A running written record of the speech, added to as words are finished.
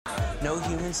No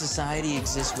human society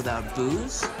exists without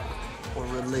booze or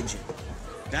religion.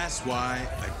 That's why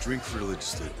I drink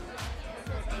religiously.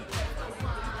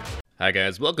 Hi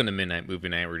guys, welcome to Midnight Movie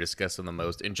Night. We're discussing the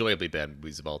most enjoyably bad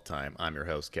movies of all time. I'm your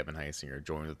host, Kevin Heisinger.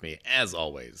 Joined with me, as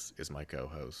always, is my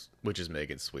co-host, which is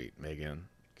Megan Sweet. Megan,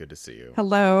 good to see you.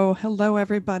 Hello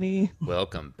everybody.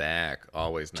 Welcome back.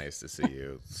 Always nice to see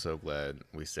you. So glad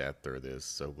we sat through this.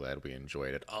 So glad we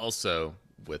enjoyed it. Also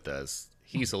with us,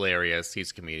 he's hilarious.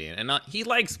 He's a comedian, and he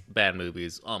likes bad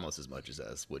movies almost as much as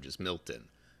us, which is Milton.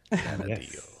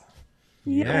 Yes.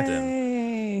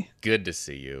 Yay! Good to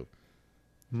see you.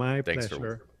 My Thanks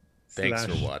pleasure. Thanks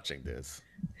for watching this.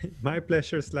 My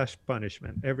pleasure /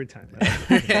 punishment every time.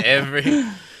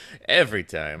 every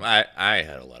time. I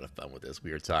had a lot of fun with this.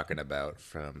 We were talking about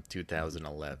from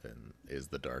 2011 is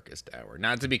The Darkest Hour.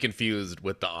 Not to be confused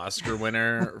with the Oscar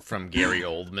winner from Gary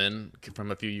Oldman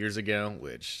from a few years ago,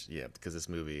 which, yeah, because this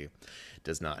movie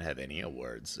does not have any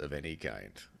awards of any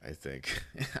kind, I think.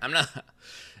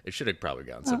 It should have probably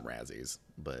gotten some Razzies,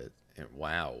 but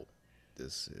wow,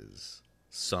 this is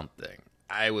something.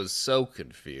 I was so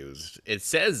confused. It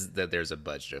says that there's a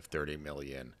budget of $30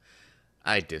 million.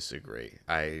 I disagree.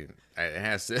 It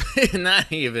has to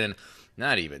not even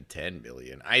 $10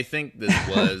 million. I think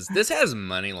this has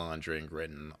money laundering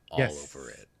written all over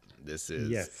it. This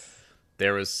is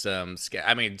There was some.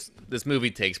 This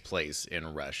movie takes place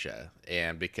in Russia,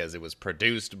 and because it was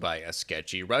produced by a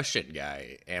sketchy Russian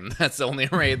guy, and that's the only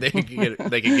way they could get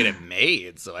it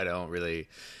made. So I don't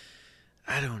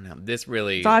know. This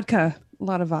really Vodka. A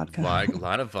lot of vodka. A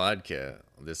lot of vodka.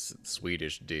 This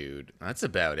Swedish dude. That's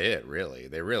about it, really.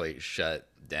 They really shut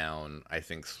down, I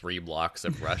think, 3 blocks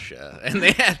of Russia. And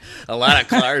they had a lot of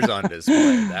cars on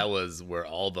display. That was where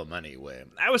all the money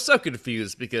went. I was so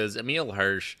confused because Emil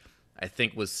Hirsch, I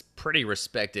think, was pretty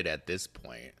respected at this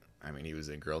point. I mean, he was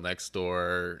in Girl Next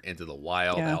Door, Into the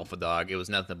Wild, Alpha Dog. It was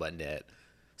nothing but net.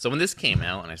 So when this came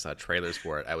out and I saw trailers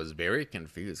for it, I was very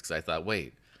confused because I thought,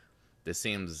 wait, this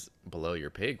seems below your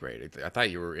pay grade. I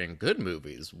thought you were in good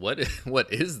movies. What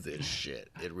is this shit?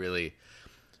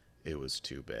 It was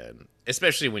too bad.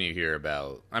 Especially when you hear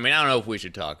about, I don't know if we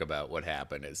should talk about what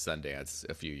happened at Sundance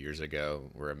a few years ago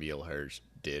where Emil Hirsch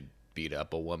did beat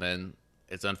up a woman.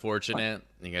 It's unfortunate.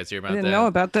 You guys hear about that? I didn't know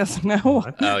about this. No.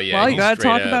 Oh, yeah. Well, you got to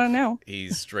talk about it now.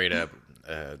 He's straight up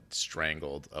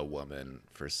strangled a woman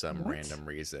for some random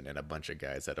reason, and a bunch of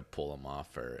guys had to pull him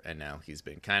off her, and now he's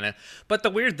been kind of... But the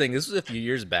weird thing, this was a few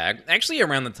years back, actually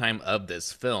around the time of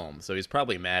this film, so he's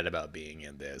probably mad about being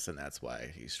in this, and that's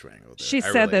why he strangled her. She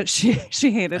said that she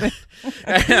hated it.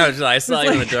 I saw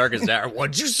you in The Darkest Hour.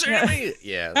 What'd you say to me?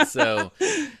 Yeah, so...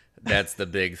 That's the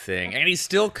big thing. And he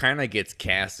still kind of gets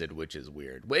casted, which is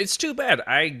weird. But it's too bad.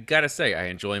 I gotta say, I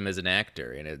enjoy him as an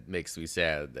actor, and it makes me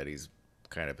sad that he's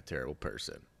kind of a terrible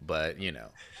person. But,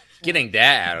 getting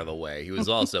that out of the way, he was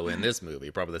also in this movie,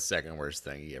 probably the second worst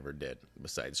thing he ever did,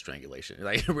 besides strangulation.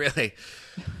 Like, really,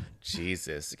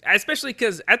 Jesus. Especially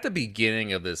because at the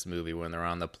beginning of this movie, when they're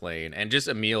on the plane, and just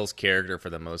Emil's character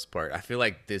for the most part, I feel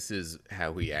like this is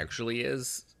how he actually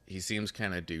is. He seems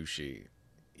kind of douchey.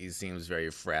 He seems very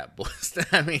frat boys.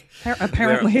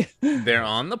 Apparently. They're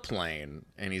on the plane,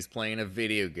 and he's playing a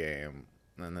video game,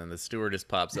 and then the stewardess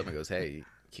pops up and goes, "Hey, you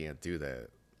can't do that."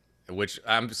 Which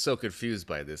I'm so confused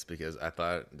by this because I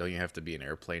thought, don't you have to be in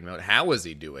airplane mode? How is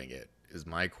he doing it? Is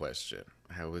my question.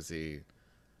 How is he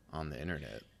on the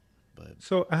internet? But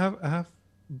so I have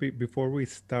before we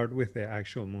start with the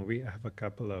actual movie, I have a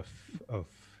couple of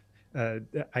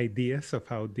ideas of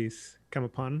how this come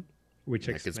upon. Which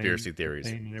conspiracy theories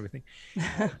and everything.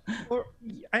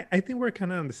 I think we're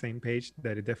kind of on the same page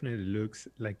that it definitely looks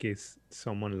like it's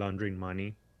someone laundering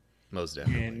money. Most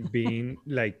definitely. And being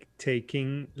like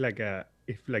taking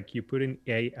if you put in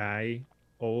AI,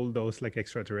 all those like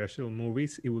extraterrestrial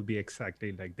movies, it would be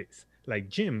exactly like this. Like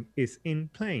Jim is in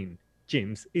plane.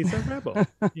 Jim's is a rebel,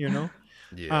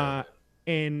 Yeah.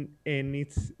 And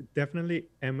it's definitely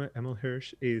Emil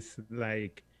Hirsch is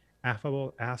like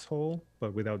affable asshole,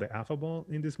 but without the affable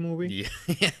in this movie.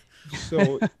 Yeah.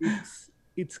 So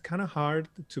it's kind of hard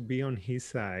to be on his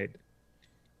side.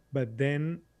 But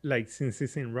then, like, since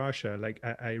it's in Russia, like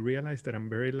I realized that I'm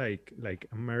very like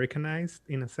Americanized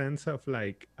in a sense of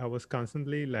like I was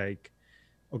constantly like,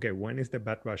 okay, when is the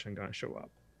bad Russian gonna show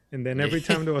up? And then every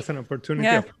time there was an opportunity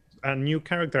of a new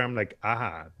character, I'm like,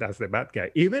 that's the bad guy.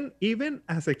 Even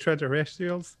as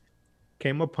extraterrestrials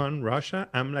came upon Russia,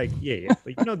 I'm like,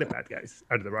 but the bad guys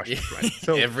are the Russians, right?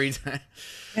 So every time,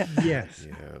 yes.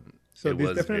 Yeah. So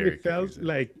this definitely felt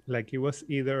like it was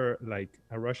either like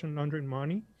a Russian laundering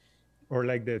money, or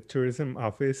like the tourism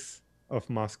office of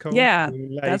Moscow. Yeah,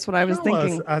 being that's what I was "Show us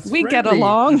thinking. as We get friendly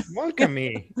along." as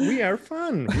Molkami. We are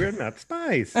fun. We're not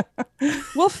spies.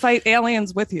 We'll fight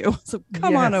aliens with you. So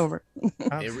come on Yes. over. It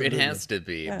Absolutely. has to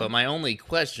be. Yeah. But my only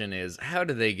question is, how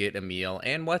do they get Emil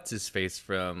and what's his face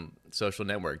from Social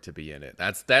Network to be in it?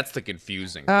 That's the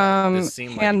confusing part. This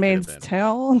seemed like it could have Handmaid's been.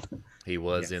 Tale. He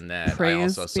was in that. I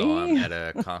Praise also saw him be. at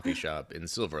a coffee shop in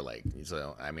Silver Lake.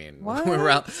 So I mean, What?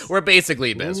 we're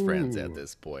basically best friends at Ooh.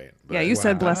 this point. Yeah, But- you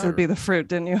said Wow. blessed be the fruit,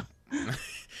 didn't you?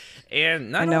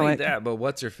 And not I know only it. that, but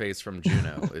what's her face from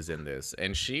Juno is in this,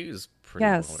 and she's pretty.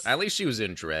 Yes. Well, at least she was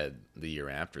in Dread the year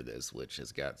after this, which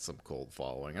has got some cold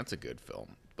following. That's a good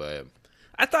film, but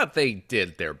I thought they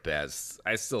did their best.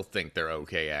 I still think they're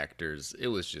okay actors. It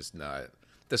was just not.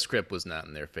 The script was not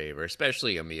in their favor,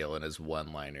 especially Emil and his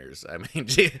one-liners. I mean,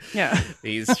 Yeah.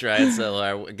 he's tried so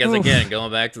hard. Because again,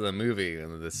 going back to the movie,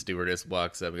 and the stewardess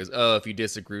walks up and goes, "Oh, if you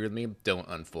disagree with me, don't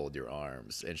unfold your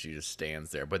arms." And she just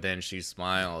stands there. But then she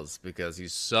smiles because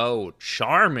he's so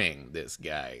charming. This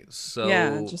guy, so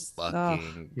Yeah, just,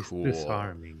 fucking It's cool.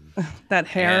 disarming. That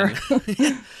hair.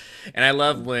 And, and I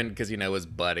love when, because his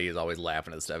buddy is always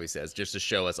laughing at the stuff he says, just to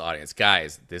show us audience,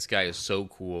 guys, this guy is so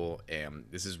cool, and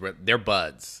this is they're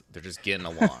buds. They're just getting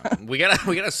along. we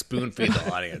gotta spoon feed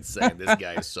the audience saying this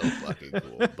guy is so fucking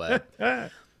cool. But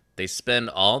they spend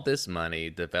all this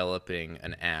money developing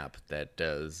an app that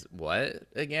does what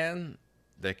again?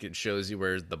 Shows you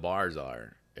where the bars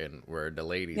are and where the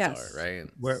ladies Yes. are, right?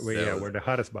 Where the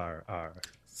hottest bar are.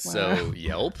 So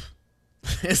Yelp?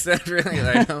 Is that really?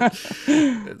 I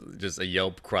don't. Just a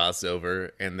Yelp crossover,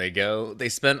 and they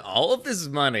spend all of this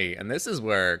money, and this is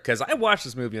where, because I watched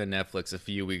this movie on Netflix a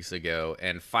few weeks ago,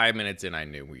 and 5 minutes in, I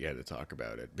knew we had to talk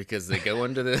about it because they go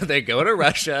they go to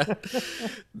Russia,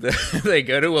 they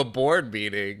go to a board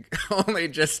meeting only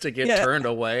just to get Yeah. turned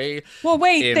away. Well,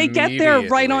 wait, they get there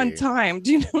right on Immediately. time.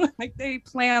 Do you know? Like they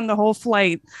planned the whole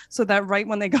flight so that right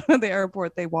when they got to the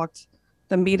airport, they walked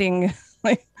the meeting.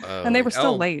 Like, and they were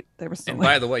still late. They were still And late.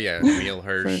 by the way, yeah, Emil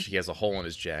Hirsch, he has a hole in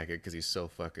his jacket because he's so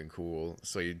fucking cool.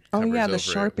 So he Oh, covers yeah, the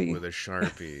over it Sharpie. with a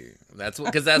Sharpie. That's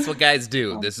what guys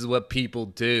do. This is what people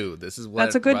do. This is what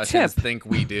That's a good Russians tip. think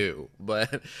we do.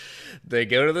 But they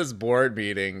go to this board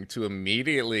meeting to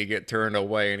immediately get turned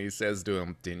away, and he says to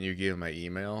him, "Didn't you give my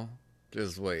email?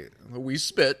 Just wait. We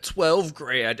spent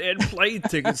 $12,000 and plane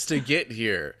tickets to get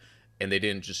here." And they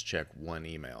didn't just check one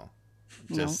email.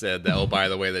 Just said that, "Oh, by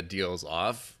the way, the deal's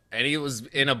off." And he was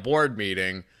in a board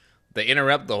meeting. They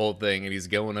interrupt the whole thing, and he's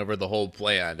going over the whole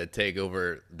plan to take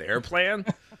over their plan.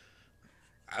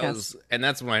 And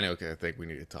that's when I know, okay, I think we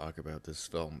need to talk about this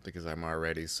film because I'm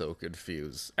already so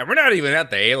confused. And we're not even at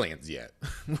the aliens yet.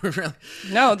 We're really,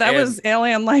 No, that and- was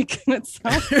alien-like in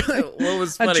itself. what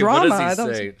was funny? drama, What I does he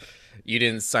don't- say? You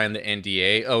didn't sign the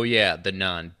NDA? Oh, yeah, the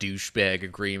non-douchebag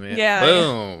agreement. Yeah.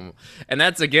 Boom. And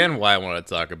that's, again, why I want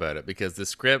to talk about it, because the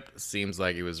script seems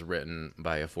like it was written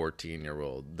by a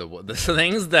 14-year-old. The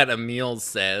things that Emil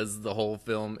says the whole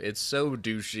film, it's so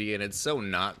douchey and it's so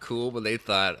not cool, but they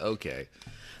thought, okay.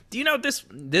 Do you know this?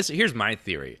 Here's my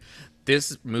theory.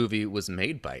 This movie was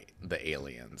made by the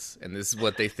aliens, and this is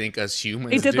what they think us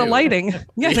humans They did the do. lighting.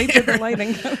 Yeah, they did the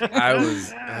lighting. I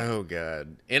was, oh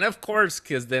god, and of course,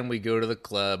 because then we go to the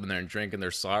club and they're drinking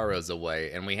their sorrows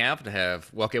away, and we have to have,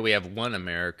 well, okay, we have one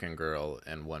American girl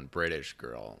and one British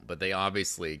girl, but they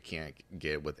obviously can't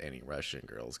get with any Russian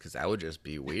girls because that would just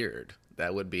be weird.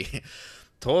 That would be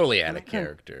totally out of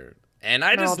character. And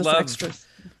I They're all just love. extras.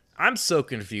 I'm so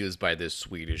confused by this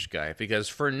Swedish guy because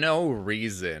for no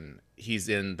reason he's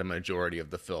in the majority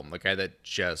of the film. The guy that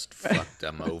just fucked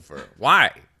him over.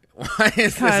 Why? Why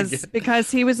is this? Because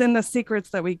he was in The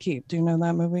Secrets That We Keep. Do you know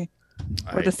that movie?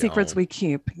 Or The Secrets We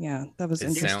Keep. Yeah, that was It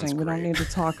sounds interesting. We don't great. need to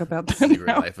talk about that Secret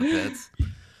now. Life of Pets.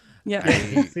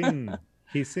 Yeah.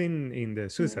 He's in the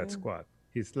Suicide Squad.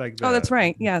 He's like the Oh, that's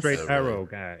right. Yes. straight Oh, really? arrow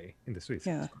guy in the Suicide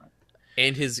Yeah. Squad.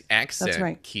 And his accent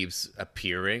right. keeps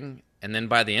appearing. And then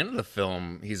by the end of the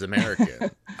film, he's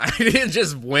American. It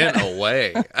just went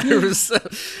away.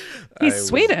 He's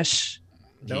Swedish,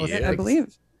 That was He I is.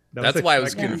 believe. That That's why I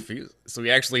was expected. confused. So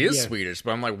he actually is Yeah. Swedish,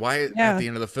 but I'm like, why Yeah. at the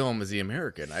end of the film is he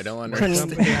American? I don't Couldn't-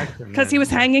 understand. Because he was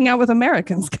hanging out with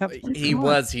Americans, Kevin. He Come on.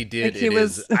 was, he did. Like, he It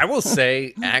is. was- I will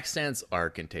say, accents are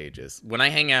contagious. When I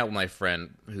hang out with my friend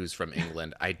who's from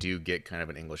England, I do get kind of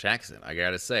an English accent. I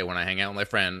gotta say, when I hang out with my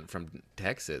friend from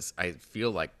Texas, I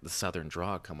feel like the Southern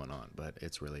draw coming on, but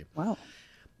it's really Wow.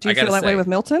 Do I you feel gotta that way say- with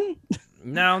Milton?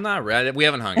 no, not really. We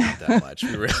haven't hung out that much.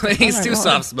 We really, he's my too God.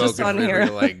 soft Just spoken. on Really, here.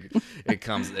 like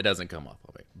it doesn't come off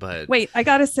of it. But Wait, I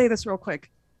got to say this real quick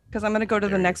because I'm going to go to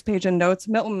There the you next page in notes.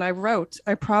 Milton, I wrote,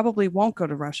 I probably won't go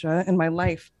to Russia in my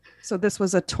life So this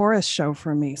was a tourist show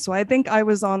for me. So I think I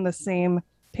was on the same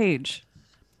page.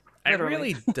 I Literally.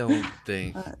 really don't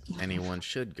think anyone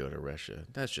should go to Russia.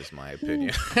 That's just my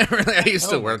opinion. I used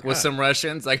to work with some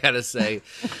Russians. I gotta say,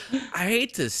 I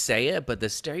hate to say it, but the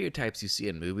stereotypes you see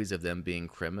in movies of them being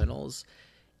criminals,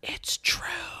 it's true.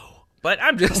 But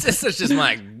this is just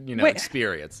my, Wait,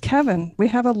 experience. Kevin, we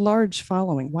have a large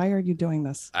following. Why are you doing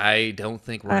this? I don't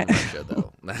think we're in Russia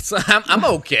though. I'm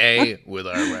okay with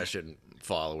our Russian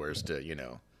followers to,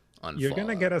 unfollow. You're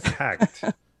gonna get us hacked.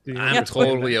 I'm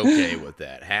totally okay with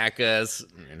that. Hack us,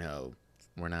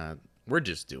 we're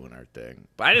just doing our thing.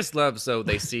 But I just love, so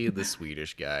they see the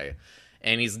Swedish guy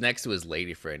and he's next to his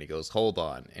lady friend. He goes, hold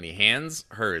on. And he hands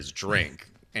her his drink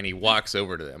and he walks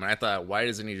over to them. And I thought, why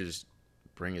doesn't he just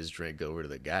bring his drink over to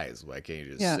the guys? Why can't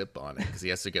he just sip on it? Because he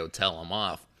has to go tell them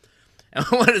off. And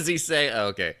what does he say? Oh,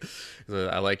 okay.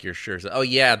 I like your shirt. Oh,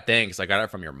 yeah, thanks. I got it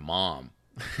from your mom.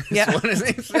 Yeah. What does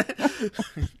he say?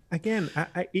 Again,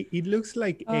 it looks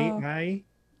like AI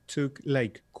took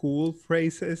like cool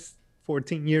phrases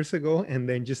 14 years ago and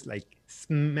then just like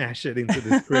smash it into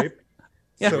the script.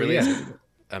 Yeah. So Really yeah,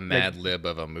 a Mad Lib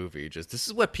of a movie. Just, this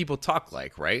is what people talk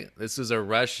like, right? This is a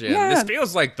Russian. Yeah. This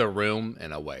feels like The Room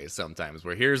in a way sometimes,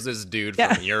 where here's this dude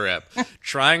from Europe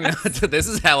trying not to. This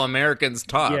is how Americans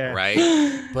talk, right?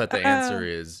 But the answer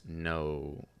is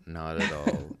no, not at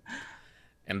all.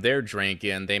 And they're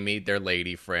drinking. They meet their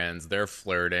lady friends. They're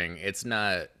flirting. It's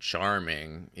not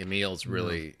charming. Emil's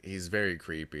really, he's very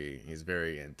creepy. He's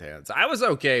very intense. I was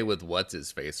okay with what's his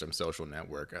face from Social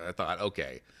Network. I thought,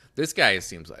 okay, this guy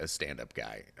seems like a stand-up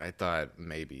guy. I thought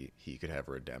maybe he could have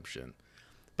redemption.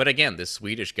 But again, this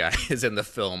Swedish guy is in the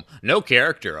film. No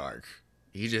character arc.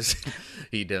 He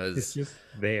does. it's just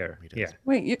there. Yeah.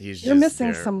 Wait, He's you're just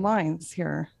missing there. some lines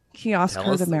here. Kiosk Tell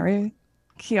her us to them. marry.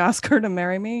 Kiosk her to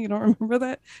marry me. You don't remember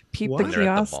that? Peep What? the They're at the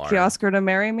kiosk. bar. Kiosk her to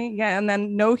marry me. Yeah, and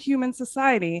then no human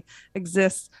society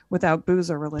exists without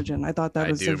booze or religion. I thought that I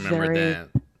was do a remember very that.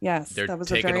 yes. They're That was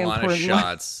a taking very a lot of important line.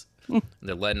 shots.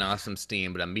 They're letting off some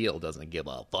steam, but Emil doesn't give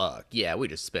a fuck. Yeah, we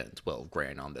just spent 12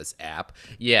 grand on this app.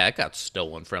 Yeah, it got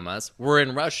stolen from us. We're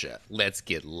in Russia. Let's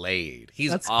get laid.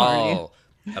 He's Let's all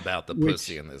about the Which-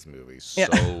 pussy in this movie Yeah.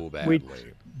 so badly. Which,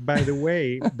 by the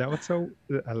way, that was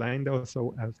a line that was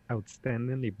so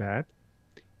outstandingly bad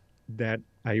that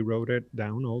I wrote it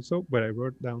down also, but I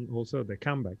wrote down also the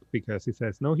comeback because he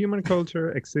says, no human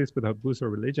culture exists without booze or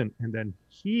religion. And then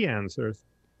he answers,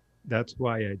 that's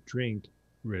why I drink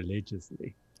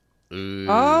religiously. Ooh,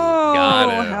 Oh, got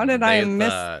him. how did I They miss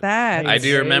thought- that? I do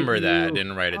hate remember that. I you.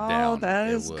 didn't write it Oh, down. that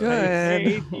It is was- good. I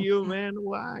hate you, man.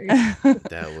 Why?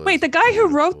 That was Wait, the guy who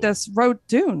wrote beautiful. this wrote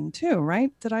Dune too,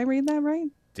 right? Did I read that right?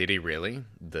 Did he really?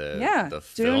 The Yeah,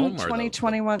 film Dune or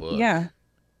 2021. the book? Yeah, the Well,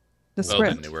 the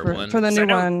script newer for, one. for the 'Cause I new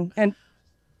know- one. And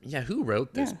Yeah, who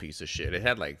wrote this Yeah. piece of shit? It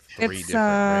had like 3 It's,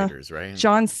 different writers, right?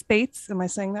 John Spates, am I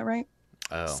saying that right?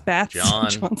 Oh, Spats. John.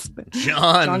 John Spates.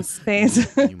 John. John Spates.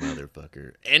 You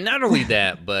motherfucker. And not only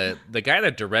that, but the guy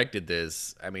that directed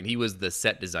this, I mean, he was the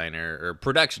set designer or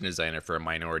production designer for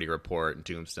Minority Report and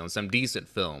Tombstone, some decent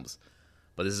films.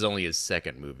 But this is only his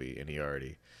second movie, and he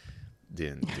already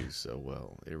didn't do so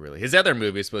well. His other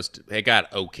movie is it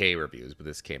got okay reviews, but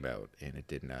this came out and it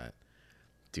did not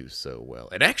do so well.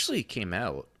 It actually came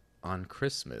out on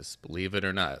Christmas, believe it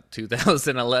or not,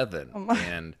 2011.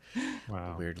 And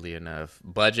Wow. weirdly enough,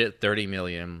 budget 30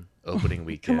 million, opening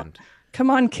weekend. Come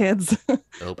on, kids.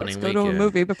 Opening Let's go to a weekend,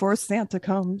 movie before Santa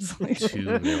comes.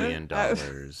 $2 million.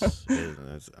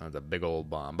 That's a big old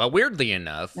bomb. But weirdly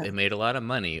enough, it made a lot of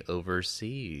money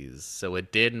overseas. So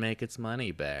it did make its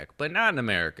money back, but not in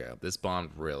America. This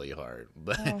bombed really hard.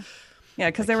 But Oh. Yeah,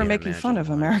 because I they were can't making fun imagine of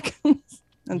why. Americans.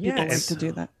 And Yeah, people like and- to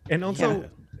do that. And also,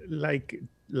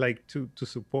 like to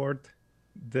support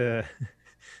the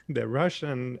the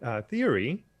Russian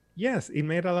theory. Yes, it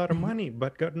made a lot of money,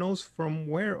 but God knows from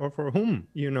where or for whom.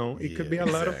 It could be Yeah,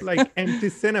 a lot of exactly. like empty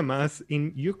cinemas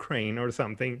in Ukraine or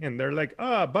something, and they're like,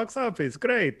 box office,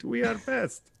 great, we are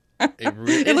best.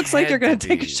 It looks like had you're going to to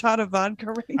take a be. shot of vodka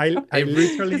right I It re-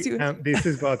 literally, Because you- this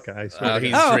is vodka. I swear. Oh, to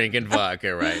he's God. Oh. drinking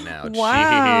vodka right now.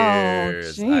 Wow,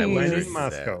 Cheers. I jeez. When was in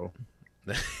Moscow.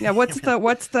 Yeah,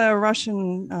 what's the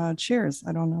Russian cheers?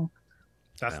 I don't know.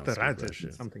 That's Sounds the good, Rajas,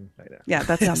 Russia. something like that. Yeah,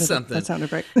 that It's sounded something.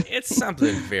 right. It's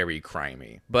something very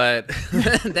crimey, but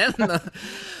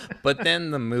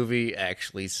then the movie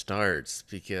actually starts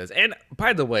and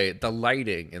by the way, the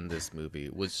lighting in this movie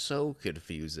was so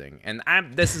confusing. And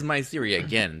this is my theory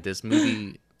again. This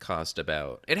movie cost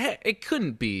about it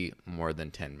couldn't be more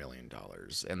than $10 million,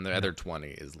 and the other 20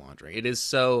 is laundering. It is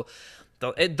so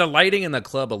the lighting in the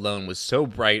club alone was so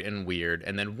bright and weird.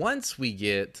 And then once we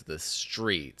get to the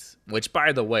street, which,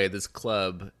 by the way, this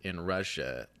club in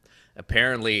Russia,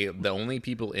 apparently the only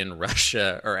people in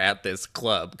Russia are at this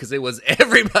club because it was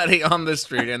everybody on the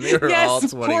street and they were Yes,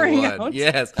 all pouring 21. out.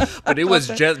 Yes, but it was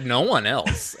just no one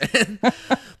else.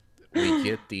 We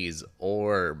get these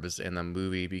orbs and the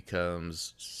movie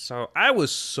becomes so... I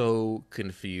was so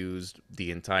confused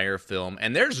the entire film,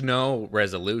 and there's no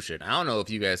resolution. I don't know if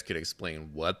you guys could explain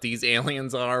what these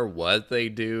aliens are, what they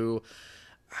do.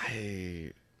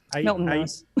 Milton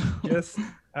knows. Just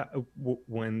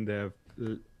when the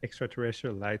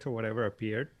extraterrestrial light or whatever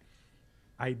appeared,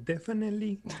 I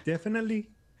definitely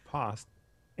paused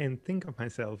and think of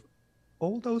myself,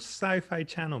 all those sci-fi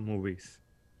channel movies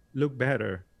look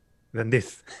better than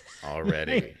this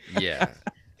already. Yeah.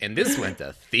 And this went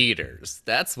to theaters.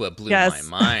 That's what blew Yes.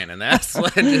 my mind. And that's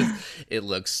what it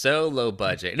looks so low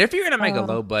budget. And if you're going to make a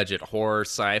low budget horror,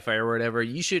 sci-fi, or whatever,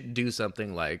 you should do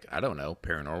something like, I don't know,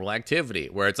 Paranormal Activity,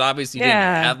 where it's obvious you didn't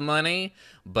have money,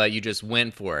 but you just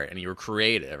went for it and you were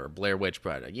creative, or Blair Witch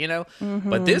Project, you know?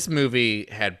 But this movie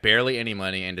had barely any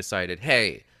money and decided,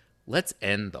 hey, let's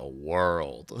end the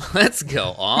world. Let's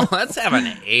go on. Let's have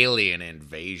an alien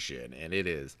invasion. And it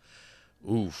is...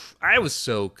 Oof. I was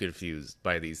so confused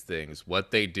by these things.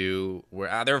 What they do,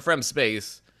 where they're from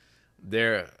space.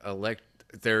 They're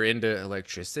into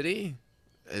electricity.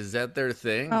 Is that their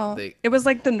thing? Oh, it was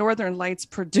like the Northern Lights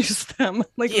produced them.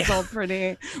 Like it was all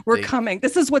pretty. We're coming.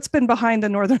 This is what's been behind the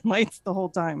Northern Lights the whole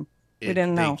time. We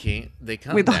didn't know. They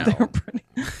come We down. thought they were pretty.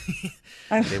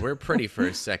 They were pretty for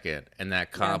a second, and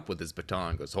that cop with his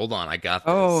baton goes, "Hold on, I got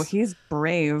this." Oh, he's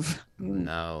brave.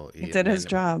 No, he did his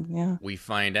job. Yeah. We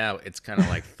find out it's kind of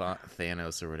like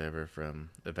Thanos or whatever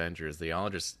from Avengers. They all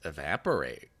just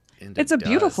evaporate. It's a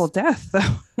beautiful death,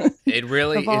 though. It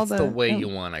really, it's the way you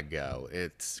want to go.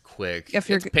 It's quick.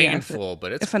 It's painful,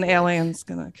 but it's if an alien's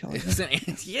gonna kill you.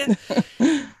 Yeah.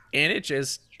 And it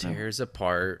just tears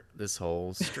apart this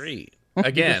whole street.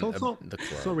 Again, also, the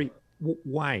club. Sorry,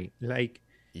 why? Like,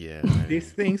 yeah,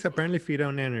 these things apparently feed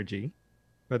on energy,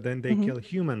 but then they kill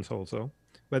humans also.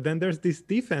 But then there's this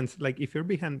defense, like if you're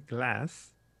behind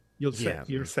glass, you're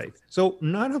safe. So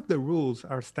none of the rules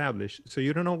are established. So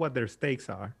you don't know what their stakes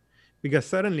are. Because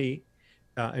suddenly,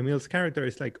 Emil's character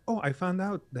is like, oh, I found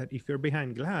out that if you're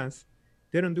behind glass,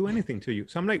 they don't do anything to you.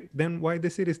 So I'm like, then why the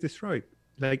city is destroyed?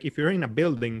 Like, if you're in a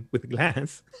building with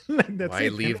glass, like that's why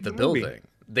leave the building?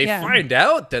 They find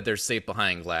out that they're safe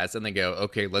behind glass, and they go,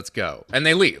 okay, let's go. And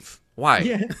they leave. Why?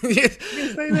 Yeah. You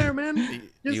stay there, man.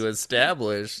 You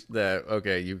establish that,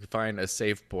 okay, you find a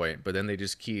safe point, but then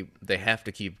they have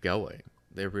to keep going.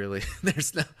 They really,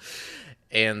 there's no...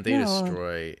 And they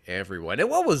destroy everyone. And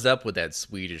what was up with that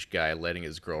Swedish guy letting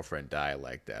his girlfriend die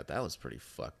like that? That was pretty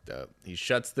fucked up. He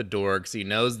shuts the door because he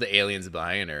knows the alien's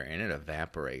behind her, and it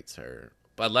evaporates her.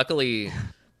 But luckily,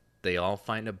 they all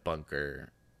find a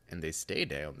bunker, and they stay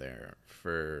down there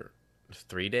for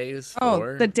 3 days.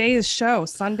 The day's show,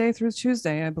 Sunday through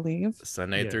Tuesday, I believe.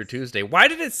 Sunday through Tuesday. Why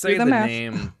did it say the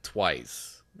name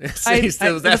twice? Was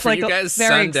that for like you guys?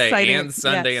 Sunday and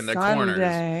Sunday in the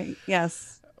corners.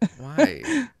 Yes. Why?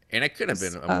 And it could have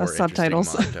been a more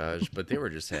subtitles. interesting montage, but they were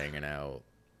just hanging out.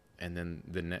 And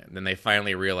then they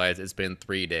finally realize it's been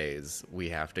 3 days. We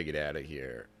have to get out of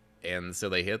here. And so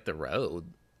they hit the road.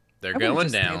 They're going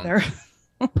down.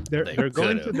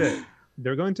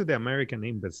 They're going to the American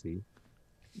embassy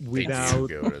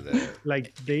without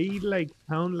like they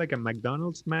found like a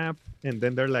McDonald's map, and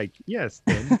then they're like, yes,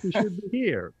 then we should be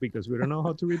here because we don't know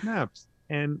how to read maps.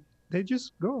 And they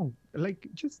just go, like,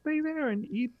 just stay there and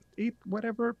eat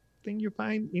whatever thing you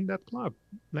find in that club.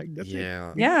 Like, that's it.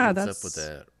 Yeah, What's up with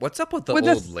that? What's up with the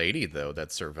old lady though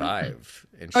that survived?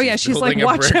 And she's like,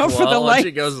 watch out for the lights.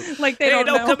 She goes, like, they don't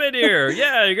know. come in here.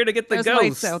 Yeah, you're gonna get the There's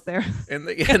ghosts lights out there. And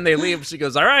they leave. She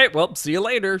goes, all right, well, see you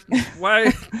later.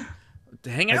 Why?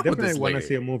 Hang out with this lady. I definitely want to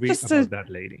see a movie about that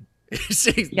lady.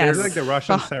 Yes. Like the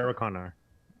Russian Sarah Connor.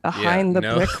 Behind the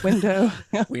brick window.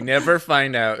 We never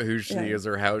find out who she is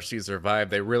or how she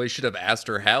survived. They really should have asked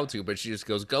her how to, but she just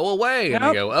goes, go away. And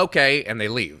they go, okay. And they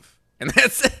leave. And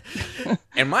that's it.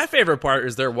 And my favorite part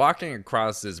is they're walking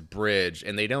across this bridge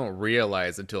and they don't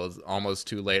realize until it's almost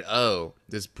too late. Oh,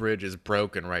 this bridge is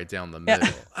broken right down the middle.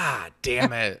 Ah,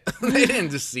 damn it. They didn't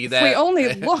just see that. We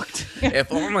only looked.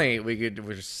 If only we're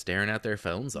just staring at their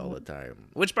phones all the time.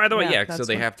 Which, by the way, so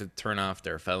they have to turn off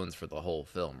their phones for the whole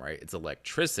film, right? It's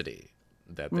electricity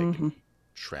that they can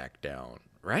track down,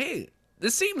 right?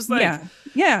 This seems like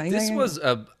yeah. was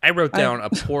I wrote down a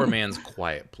poor man's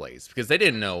quiet place because they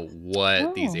didn't know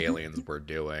what these aliens were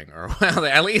doing, or well,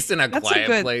 at least in a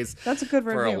quiet place. That's a good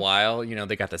review. For a while. You know,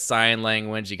 they got the sign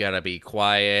language. You got to be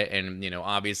quiet, and you know,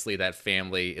 obviously that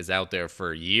family is out there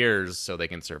for years so they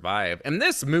can survive. In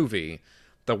this movie,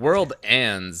 the world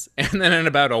ends, and then in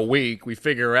about a week, we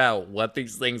figure out what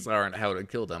these things are and how to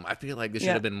kill them. I feel like this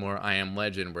should have been more I Am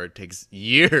Legend, where it takes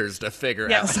years to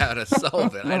figure out how to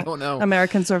solve it. I don't know.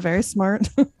 Americans are very smart.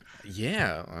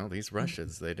 Yeah, well, these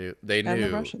Russians, they knew the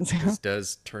Russians, this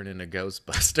does turn into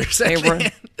Ghostbusters.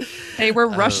 They were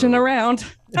rushing around.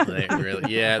 They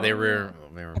really, they were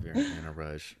in a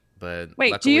rush. But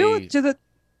wait, luckily,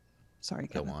 Sorry,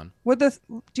 go on.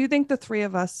 Do you think the three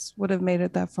of us would have made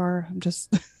it that far?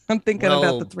 I'm thinking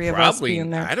about the three of us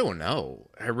being there. I don't know.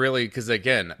 I really, because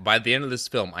again, by the end of this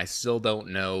film, I still don't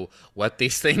know what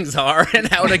these things are and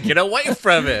how to get away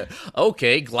from it.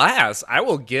 Okay, glass. I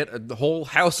will get a whole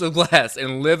house of glass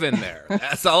and live in there.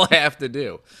 That's all I have to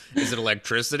do. Is it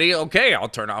electricity? Okay, I'll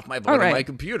turn off my vote on my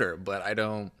computer, but I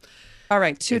don't. All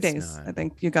right, 2 days. I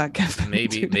think you got Kevin.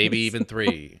 Maybe even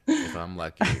 3 if I'm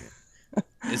lucky.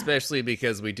 Especially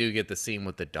because we do get the scene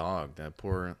with the dog, that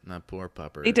poor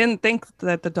pupper. He didn't think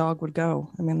that the dog would go.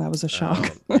 I mean, that was a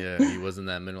shock. Yeah, he was in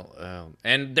that middle.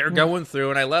 And they're going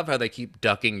through, and I love how they keep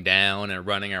ducking down and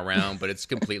running around, but it's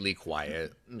completely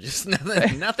quiet. Just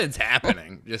nothing's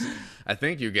happening. Just, I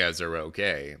think you guys are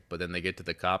okay. But then they get to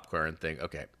the cop car and think,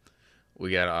 okay,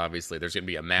 we got to obviously, there's going to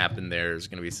be a map in there. There's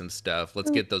going to be some stuff.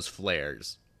 Let's get those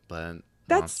flares. But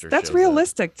that's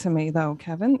realistic to me, though,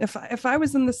 Kevin. If I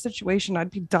was in this situation,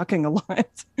 I'd be ducking a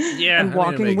lot and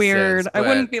walking weird. I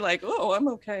wouldn't be like, oh, I'm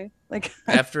okay. Like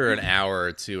after an hour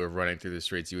or two of running through the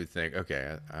streets, you would think,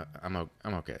 okay, I'm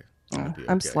okay.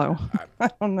 I'm slow. I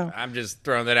don't know. I'm just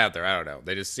throwing that out there. I don't know.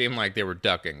 They just seem like they were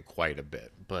ducking quite a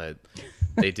bit, but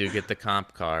they do get the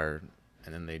comp car,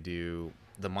 and then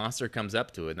the monster comes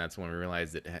up to it, and that's when we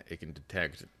realize that it can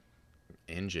detect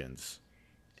engines.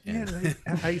 Yeah,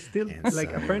 I still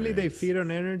like. Apparently, they feed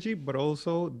on energy, but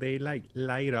also they like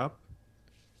light up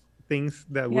things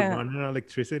that would run on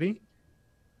electricity.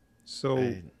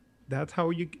 So that's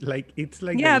how you like. It's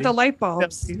like the light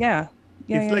bulbs. It's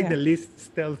like the least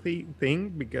stealthy thing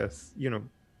because you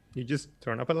just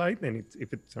turn up a light and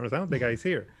if it turns out the guy's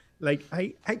here. Like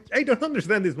I don't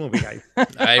understand this movie, guys.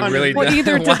 I really don't. Well,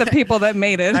 either did the people that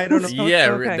made it. I don't know.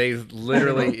 Yeah, they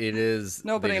literally it is.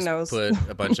 Nobody knows. Put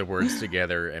a bunch of words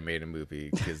together and made a movie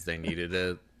because they needed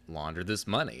to launder this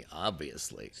money,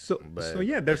 obviously. So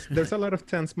yeah, there's a lot of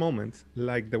tense moments,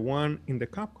 like the one in the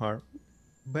cop car.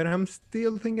 But I'm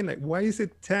still thinking, like, why is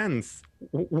it tense?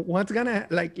 What's gonna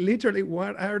literally?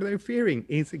 What are they fearing?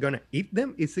 Is it gonna eat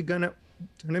them? Is it gonna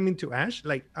turn them into ash?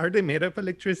 Like, are they made of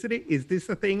electricity? Is this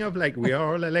a thing of like we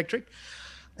are all electric?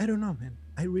 I don't know, man.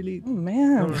 I really. Oh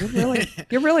man,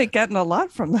 you're really getting a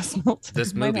lot from this, Milton.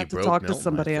 This movie might have to talk to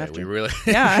somebody after. We really.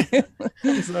 Yeah.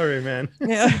 I'm sorry, man.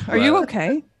 Yeah. Are you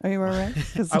okay? Are you all right?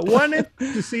 I wanted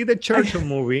to see the Churchill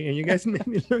movie, and you guys made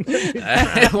me look at it.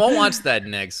 I won't watch that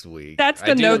next week. That's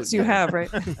the notes you have, right?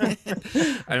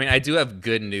 I mean, I do have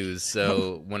good news.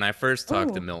 So when I first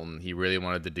talked to Milton, he really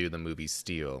wanted to do the movie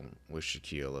Steel with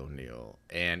Shaquille O'Neal,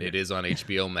 and it is on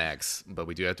HBO Max. But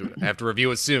we do have to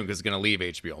review it soon because it's going to leave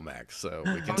HBO Max. So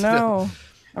we can no.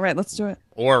 All right, let's do it.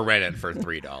 Or rent it for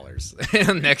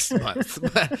 $3 next month.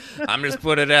 But I'm just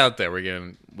putting it out there. We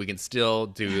can still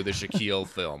do the Shaquille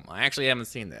film. I actually haven't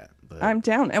seen that. But I'm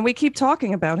down, and we keep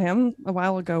talking about him. A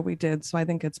while ago we did, so I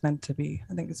think it's meant to be.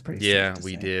 I think it's pretty. Yeah,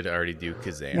 we did already do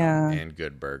Kazam and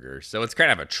Good Burger, so it's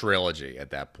kind of a trilogy at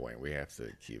that point. We have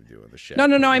to keep doing the shit. No.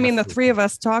 I mean, the three of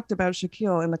us talked about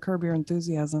Shaquille in the Curb Your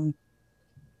Enthusiasm.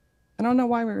 I don't know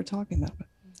why we were talking that, but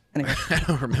anyway. I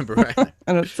don't remember either.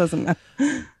 And it doesn't matter.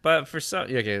 But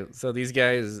so these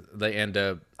guys, they end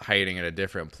up hiding in a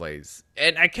different place.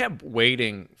 And I kept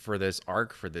waiting for this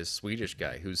arc for this Swedish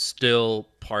guy who's still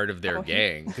part of their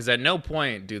gang. Because at no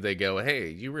point do they go, hey,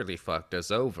 you really fucked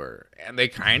us over. And they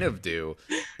kind of do,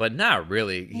 but not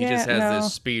really. He just has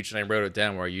this speech, and I wrote it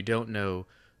down, where you don't know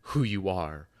who you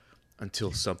are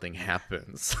until something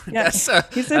happens. Yeah. That's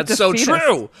so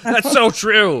true. That's so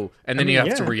true. And then you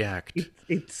have to react.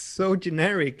 It's so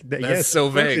generic that that's so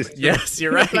vague. Yes,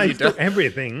 you're right. You don't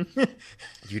everything.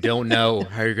 You don't know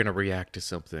how you're gonna react to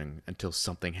something until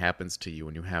something happens to you,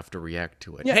 and you have to react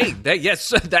to it. Yeah. Hey,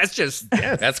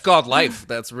 that's called life.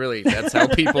 That's how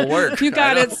people work. You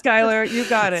got it, Skylar. You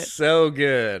got it. So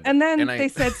good. And then they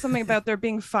said something about there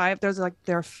being 5. There's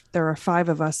there are 5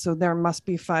 of us, so there must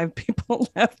be 5 people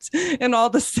left in all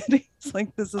the cities. It's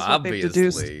like this is what they've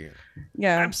deduced.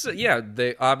 Yeah.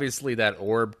 They obviously that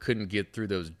orb couldn't get through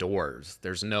those doors.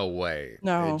 There's no way.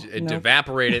 No. It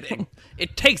evaporated.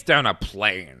 It takes down a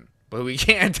plane, but we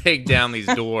can't take down these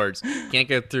doors. Can't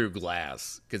get through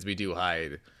glass because we do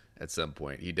hide at some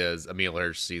point. He does. Emil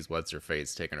Hirsch sees what's her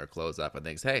face taking her clothes off and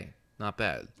thinks, "Hey, not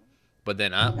bad." But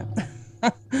then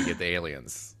we get the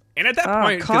aliens. And at that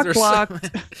point,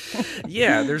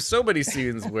 there's so many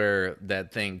scenes where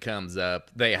that thing comes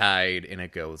up, they hide, and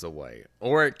it goes away.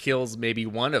 Or it kills maybe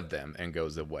one of them and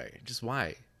goes away. Just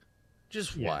why?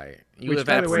 Why? You have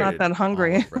not that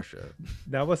hungry.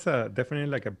 That was definitely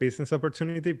like a business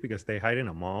opportunity because they hide in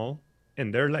a mall.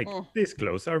 And they're like, these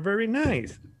clothes are very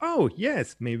nice. Oh,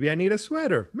 yes, maybe I need a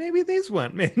sweater. Maybe this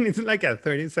one. Maybe it's like a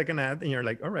 30-second ad, and you're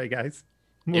like, all right, guys.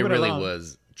 It really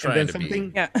was trying to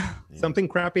be. Something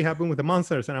crappy happened with the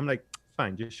monsters, and I'm like,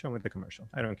 fine, just show me the commercial.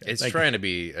 I don't care. It's trying to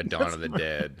be a Dawn of the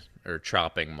Dead or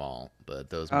Chopping Mall,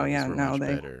 but those movies were much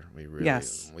better.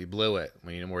 We blew it.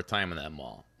 We needed more time in that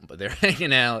mall. But they're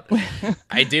hanging out.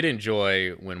 I did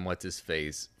enjoy when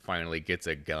What's-His-Face finally gets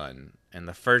a gun. And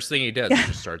the first thing he does is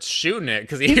just starts shooting it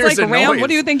because he hears like, a noise. What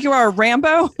do you think you are,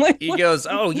 Rambo? He goes,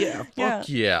 "Oh yeah, fuck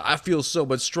yeah, I feel so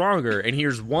much stronger." And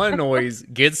hears one noise,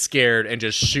 gets scared, and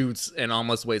just shoots and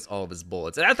almost wastes all of his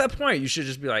bullets. And at that point, you should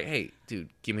just be like, "Hey, dude,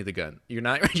 give me the gun. You're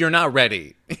not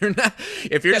ready.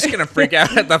 If you're just gonna freak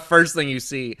out at the first thing you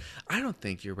see, I don't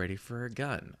think you're ready for a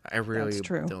gun. I really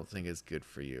don't think it's good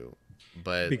for you."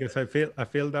 But because I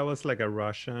feel that was like a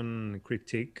Russian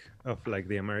critique of like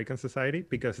the American society,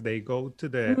 because they go to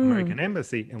the American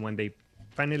embassy, and when they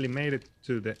finally made it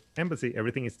to the embassy,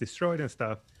 everything is destroyed and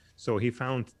stuff. So he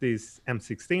found this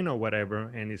M16 or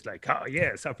whatever, and he's like, "Oh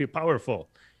yes, I feel powerful,"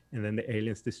 and then the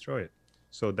aliens destroy it.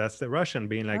 So that's the Russian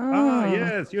being like,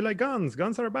 yes, you like guns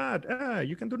are bad.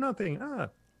 You can do nothing.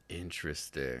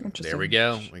 Interesting. There we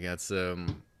go. We got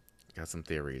some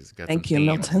theories. Thank you,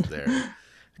 Milton. There.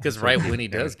 Because right when he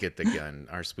does get the gun,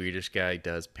 our Swedish guy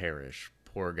does perish.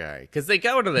 Poor guy. Because they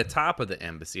go to the top of the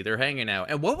embassy. They're hanging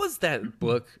out. And what was that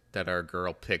book that our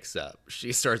girl picks up?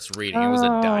 She starts reading. It was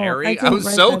a diary. I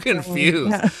was so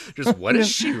confused. Yeah. Just what is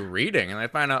she reading? And I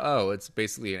find out, it's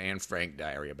basically an Anne Frank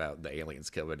diary about the aliens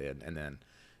coming in. And then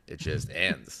it just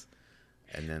ends.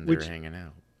 And then they're hanging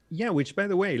out. Yeah, which, by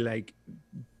the way, like,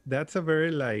 that's a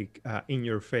very, like,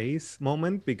 in-your-face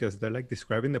moment because they're, like,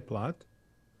 describing the plot.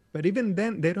 But even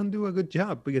then, they don't do a good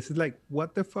job because it's like,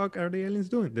 what the fuck are the aliens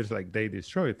doing? There's like, they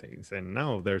destroy things. And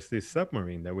now there's this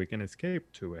submarine that we can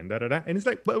escape to and da-da-da. And it's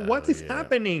like, but what is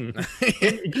happening?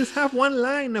 And you just have one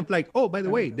line of like, oh, by the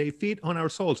way, they feed on our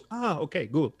souls. Okay,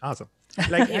 good. Awesome.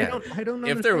 Like, I don't know.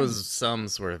 If there was some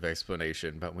sort of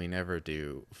explanation, but we never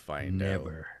do find out.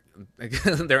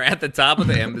 They're at the top of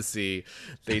the embassy.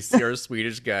 They see our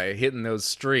Swedish guy hitting those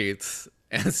streets.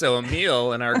 And so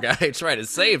Emil and our guy try to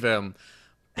save him.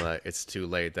 But it's too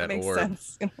late. That orb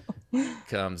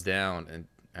comes down and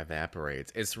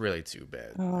evaporates. It's really too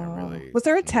bad. Was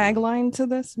there a tagline to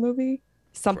this movie?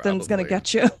 Something's going to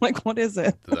get you. Like, what is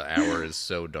it? The hour is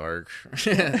so dark.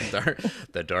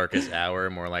 The darkest hour,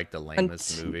 more like the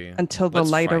lamest movie. Until the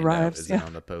light arrives. Is it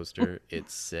on the poster?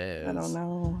 It says. I don't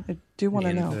know. I do want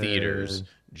to know. In theaters,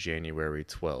 January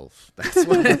 12th. That's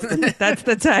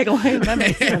the tagline. That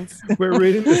makes sense. We're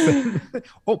reading the same.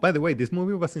 Oh, by the way, this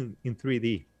movie was in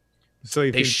 3D. So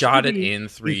if they shot it in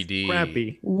 3D.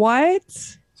 Crappy. What?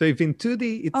 So if in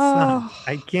 2D it's not,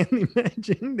 I can't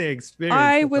imagine the experience.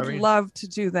 I would love to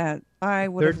do that. I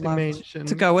would have loved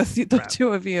to go with the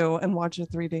two of you and watch a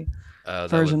 3D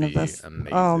version of this.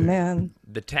 Amazing. Oh man!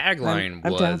 The tagline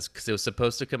was, because it was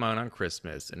supposed to come out on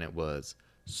Christmas, and it was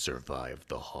 "Survive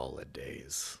the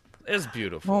Holidays." It's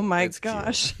beautiful. Oh my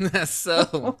gosh!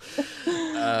 So,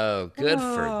 good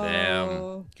for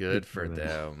them. Good for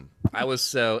them. It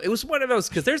was one of those,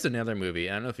 because there's another movie,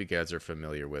 I don't know if you guys are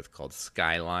familiar with, called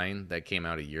Skyline, that came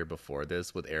out a year before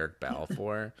this with Eric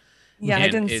Balfour. Yeah, I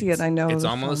didn't see it. I know. It's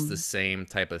almost the same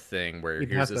type of thing where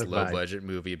here's this low-budget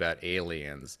movie about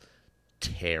aliens.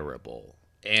 Terrible.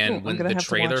 And when the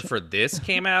trailer for this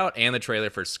came out and the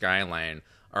trailer for Skyline,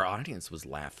 our audience was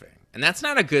laughing. And that's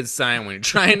not a good sign when you're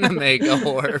trying to make a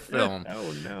horror film.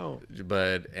 Oh, no.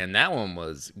 And that one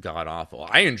was god-awful.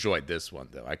 I enjoyed this one,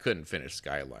 though. I couldn't finish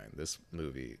Skyline. This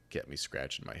movie kept me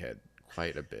scratching my head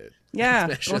quite a bit. Yeah,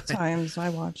 both times I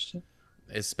watched it.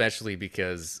 Especially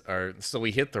because so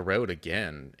we hit the road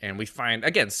again, and we find,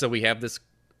 again, so we have this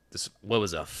what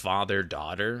was a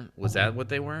father-daughter? Was that what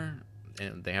they were?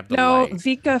 and they have the No, light.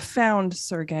 Vika found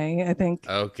Sergei, I think.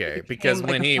 Okay, because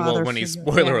when he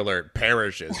spoiler alert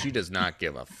perishes, she does not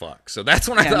give a fuck. So that's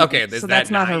when I thought, okay, is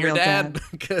that's not her real dad?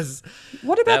 Because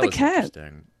what about the cat?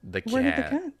 The cat. Where did the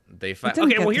cat? They find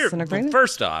okay. Well, here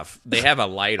first off, they have a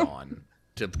light on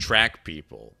to track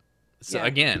people. So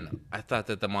again, I thought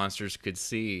that the monsters could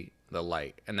see the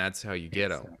light, and that's how you get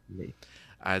them.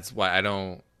 That's why I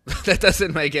don't. That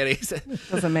doesn't make any sense.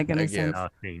 Doesn't make any sense.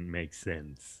 Nothing makes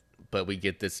sense. But we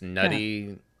get this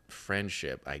nutty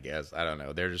friendship, I guess. I don't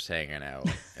know. They're just hanging out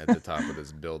at the top of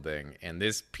this building, and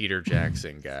this Peter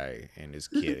Jackson guy and his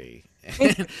kitty.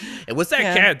 And what's that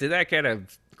cat? Did that cat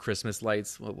have Christmas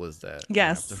lights? What was that?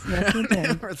 Yes, yes, he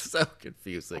did. It's so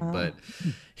confusing, but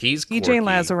he's EJ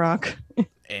Lazarok.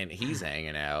 And he's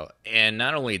hanging out. And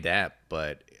not only that,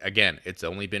 but again, it's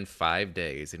only been 5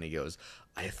 days, and he goes,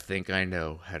 I think I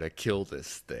know how to kill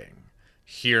this thing.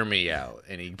 Hear me out.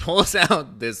 And he pulls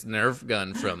out this Nerf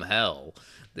gun from hell.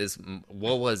 This,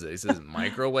 what was it? He says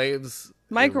microwaves?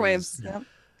 Microwaves, yep.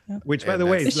 Which, by the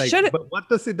way, is like, but what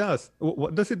does it do?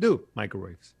 What does it do?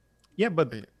 Microwaves. Yeah,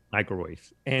 but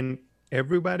microwaves. And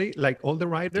everybody, like all the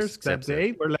writers that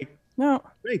day were like, no,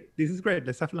 great, this is great.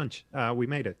 Let's have lunch. We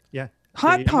made it. Yeah.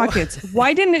 Hot Pockets.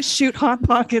 Why didn't it shoot Hot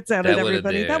Pockets out at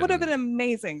everybody? That would have been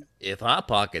amazing. If Hot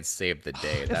Pockets saved the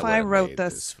day, if I wrote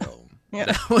this film,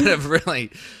 that would have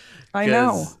really. I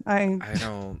know. I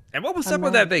don't. And what was up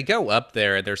with that? They go up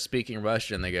there and they're speaking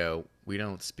Russian. They go, "We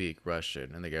don't speak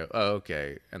Russian," and they go, "Oh,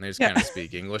 okay." And they just kind of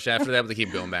speak English after that, but they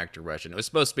keep going back to Russian. It was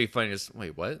supposed to be funny. Just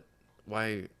wait, what?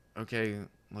 Why? Okay,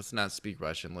 let's not speak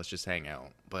Russian. Let's just hang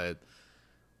out. But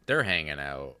they're hanging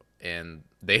out. And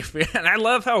and I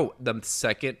love how the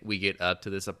second we get up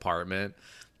to this apartment,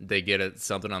 they get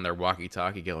something on their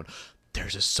walkie-talkie going,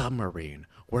 there's a submarine.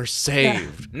 We're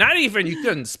saved. Yeah. Not even, you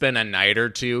couldn't spend a night or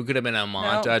two. Could have been a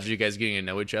montage of you guys getting to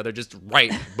know each other. Just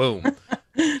right, boom.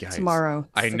 Guys, tomorrow.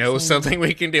 I know something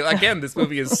we can do. Again, this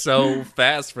movie is so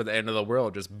fast for the end of the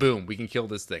world. Just boom, we can kill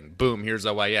this thing. Boom, here's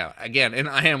a way out. Again, in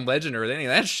I Am Legend or any of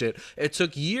that shit, it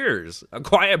took years. A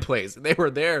Quiet Place. They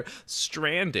were there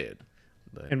stranded.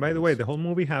 And by the way, the whole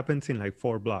movie happens in like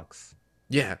 4 blocks.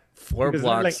 Yeah, 4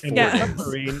 blocks. Like, the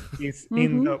submarine is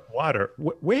in the water.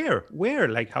 Where?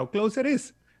 Like how close it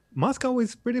is? Moscow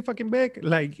is pretty fucking big.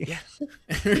 Like,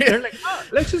 they're like,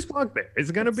 let's just walk there.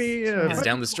 It's gonna be. It's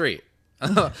down the street.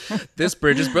 This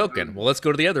bridge is broken. Well, let's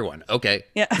go to the other one. Okay.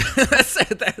 Yeah.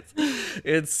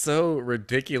 It's so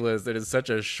ridiculous that it's such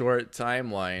a short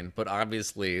timeline, but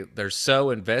obviously they're so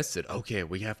invested. Okay,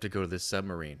 we have to go to this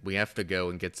submarine. We have to go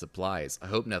and get supplies. I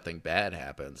hope nothing bad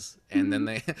happens. And then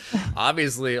they,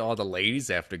 obviously all the ladies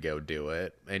have to go do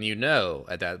it. And you know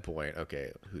at that point,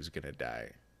 okay, who's going to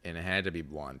die? And it had to be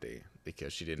Blondie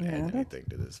because she didn't add anything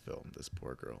to this film. This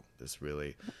poor girl. This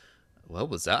really... What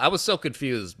was that? I was so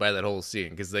confused by that whole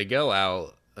scene because they go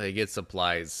out, they get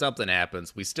supplies, something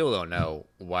happens. We still don't know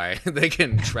why they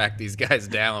can track these guys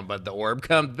down, but the orb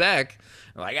comes back.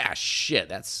 I'm like, shit,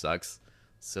 that sucks.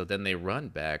 So then they run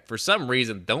back. For some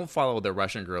reason, don't follow the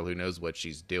Russian girl who knows what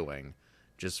she's doing.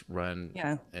 Just run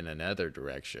in another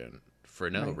direction for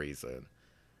no reason.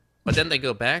 But then they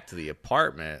go back to the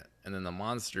apartment, and then the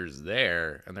monster's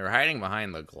there, and they're hiding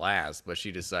behind the glass, but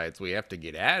she decides, we have to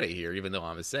get out of here, even though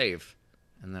I'm safe.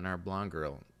 And then our blonde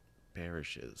girl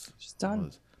perishes. She's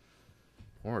done.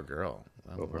 Poor girl.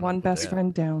 One best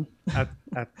friend down.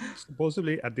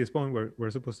 Supposedly, at this point, we're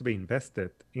supposed to be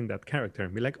invested in that character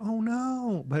and be like, oh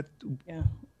no, but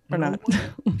we're not.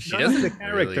 None of the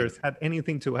characters had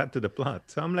anything to add to the plot.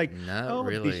 So I'm like, not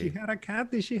really. Did she have a cat?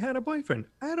 Did she have a boyfriend?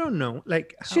 I don't know.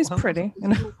 Like, she's pretty.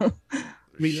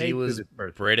 She was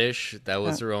British. That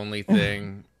was her only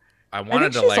thing. I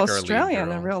wanted to she's like her Australian lead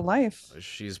girl. In real life.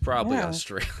 She's probably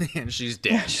Australian. She's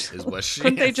dead, is what she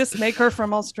Couldn't is. they just make her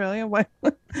from Australia? Why?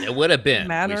 It would have been.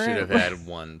 We should have had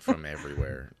one from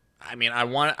everywhere. I mean,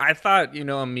 I thought,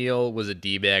 Emil was a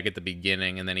D-bag at the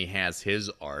beginning, and then he has his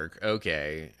arc.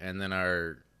 Okay. And then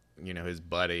his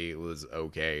buddy was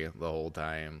okay the whole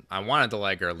time. I wanted to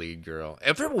like our lead girl.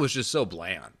 Everyone was just so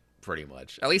bland, pretty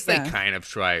much. At least they kind of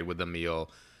tried with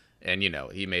Emil. And,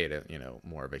 he made it,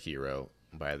 more of a hero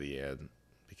by the end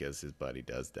because his buddy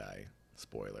does die.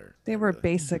 Spoiler. They were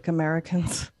basic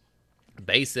Americans.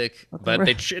 Basic, but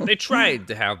they tried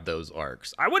to have those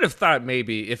arcs. I would have thought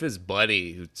maybe if his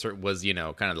buddy, who was,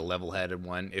 kind of the level-headed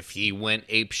one, if he went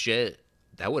ape shit,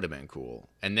 that would have been cool.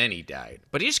 And then he died.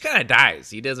 But he just kind of dies.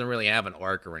 He doesn't really have an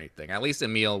arc or anything. At least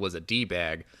Emil was a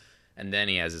D-bag, and then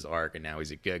he has his arc, and now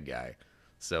he's a good guy.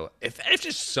 So if it's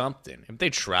just something, if they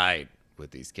tried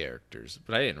with these characters,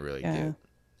 but I didn't really get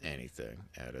anything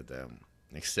out of them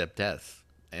except death.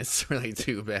 It's really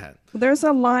too bad. There's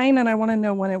a line, and I want to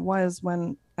know when it was.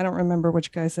 When I don't remember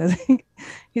which guy said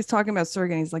he's talking about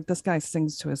Sergey. He's like, this guy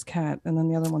sings to his cat, and then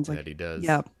the other one's like, That he does.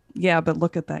 Yeah, but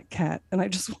look at that cat. And I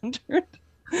just wondered,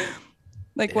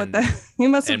 like, what that he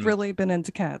must have really been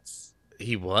into cats.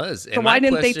 He was. So why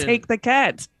didn't they take the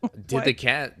cat? Did the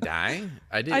cat die?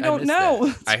 I don't know.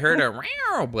 That. I heard a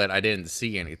meow, but I didn't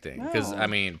see anything because I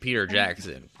mean Peter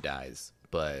Jackson dies,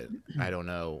 but I don't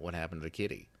know what happened to the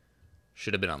kitty.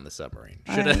 Should have been on the submarine.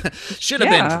 Should have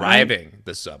been driving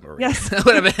the submarine. Yes.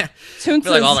 Would have been. I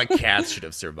feel like all the cats should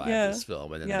have survived this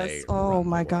film, and then they. Oh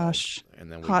my gosh.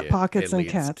 And then Hot Pockets and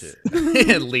Cats.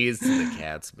 It leads to the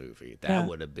Cats movie. That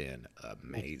would have been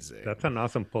amazing. That's an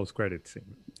awesome post-credit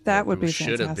scene. That would be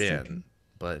should fantastic. have been,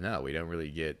 but no, we don't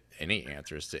really get any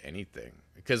answers to anything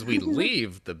because we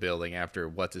leave the building after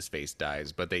what's his face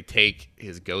dies, but they take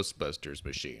his Ghostbusters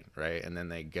machine, right? And then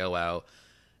they go out.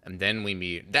 And then we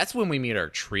meet, that's when we meet our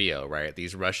trio, right?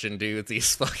 These Russian dudes,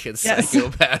 these fucking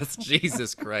psychopaths.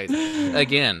 Jesus Christ.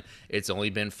 Again, it's only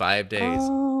been 5 days.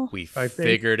 We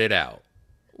figured it out.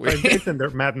 5 days and they're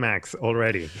Mad Max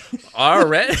already.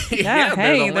 Already? Yeah,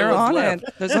 hey, they're on it.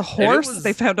 There's a horse.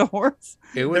 They found a horse.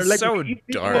 It was like so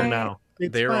dark. Now.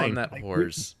 They were on that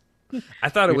horse. I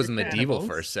thought it was medieval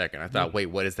for a second. I thought, wait,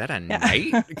 what is that, a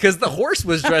knight? Because the horse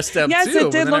was dressed up too. Yes,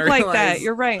 it did look like that.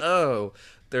 You're right. Oh,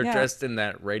 they're dressed in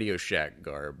that Radio Shack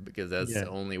garb because that's the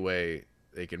only way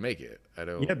they can make it. I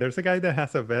don't. Yeah, there's a guy that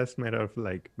has a vest made of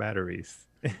like batteries.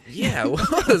 Yeah,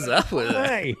 what was up with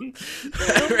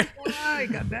that? Why?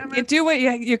 God damn it. You do what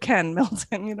you can,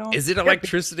 Milton. You know. Is it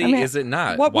electricity? I mean, is it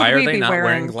not? What Why are they not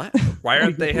wearing glass? Why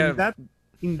aren't they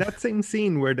in that same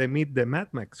scene where they meet the Mad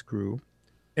Max crew,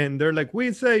 and they're like,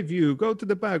 "We save you. Go to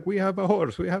the back. We have a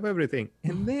horse. We have everything."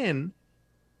 And then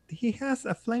he has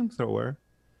a flamethrower.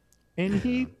 And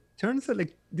he turns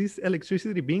these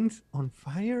electricity beams on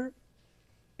fire,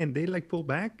 and they like pull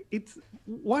back.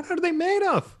 What are they made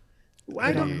of?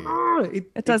 I don't know.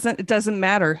 It doesn't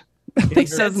matter. It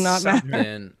does not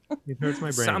matter. It hurts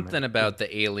my brain. Something about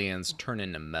the aliens turn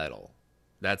into metal.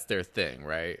 That's their thing,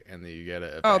 right? And then you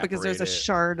gotta because there's a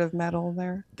shard of metal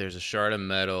there. There's a shard of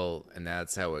metal, and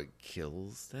that's how it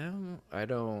kills them.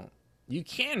 You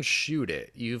can shoot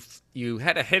it. You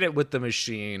had to hit it with the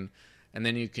machine. And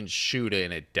then you can shoot it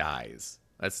and it dies.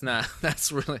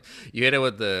 That's really, you hit it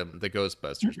with the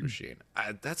Ghostbusters machine.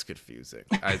 That's confusing.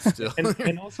 I still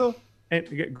and also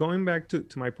going back to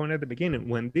my point at the beginning,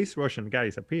 when these Russian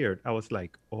guys appeared, I was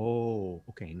like, oh,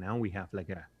 okay, now we have like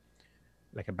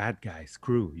a bad guy's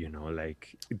crew, you know,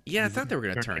 like I thought they were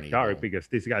gonna turn dark evil because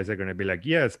these guys are gonna be like,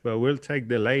 yes, but we'll take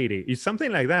the lady. It's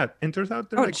something like that. And turns out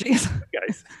they're guys.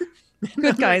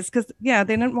 Good guys, because they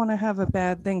didn't want to have a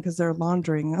bad thing because they're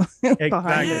laundering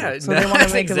behind it. So they want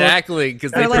to make exactly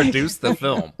because they produced the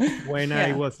film. When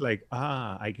I was like,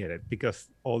 I get it, because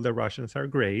all the Russians are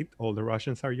great, all the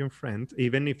Russians are your friends.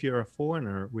 Even if you're a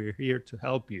foreigner, we're here to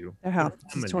help you. They're help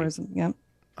tourism,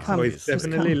 So it's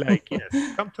definitely like,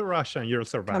 yes, come to Russia and you'll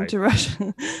survive. Come to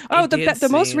Russia. Oh, the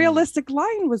most realistic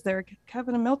line was there,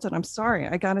 Kevin and Milton. I'm sorry,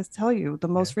 I gotta tell you, the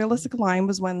most realistic line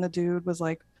was when the dude was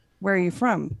like, "Where are you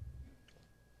from?"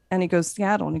 And he goes,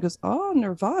 Seattle. And he goes, oh,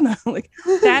 Nirvana. Like,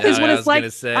 that is what it's like.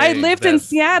 I lived in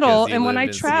Seattle. And when I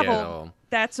travel,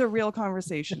 that's a real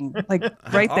conversation. Like,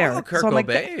 right there. Kurt so I'm like,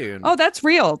 Cobain. that's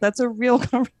real. That's a real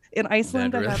in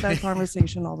Iceland, I have that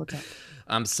conversation all the time.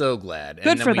 I'm so glad. Good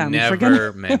and for then them. We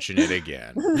never mention it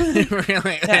again.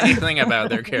 Really, anything about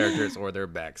their characters or their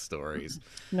backstories.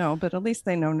 No, but at least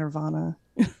they know Nirvana.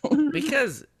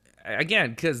 Because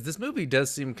this movie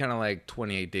does seem kind of like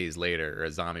 28 Days Later, or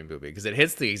a zombie movie, because it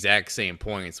hits the exact same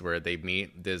points where they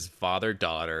meet this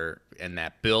father-daughter in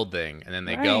that building, and then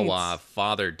they go off,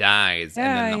 father dies, and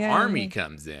then the army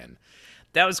comes in.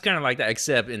 That was kind of like that,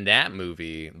 except in that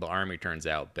movie, the army turns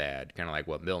out bad, kind of like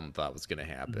what Milton thought was going to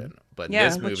happen. But in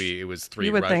this movie, it was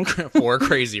four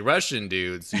crazy Russian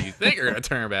dudes who you think are going to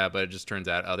turn bad, but it just turns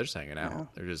out, they're just hanging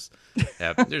out. They're just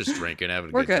drinking, having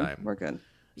a good time. We're good.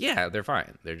 Yeah, they're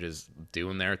fine. They're just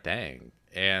doing their thing.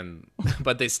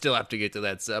 But they still have to get to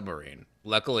that submarine.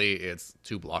 Luckily, it's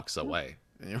 2 blocks away.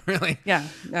 Really? Yeah.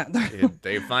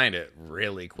 They find it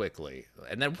really quickly.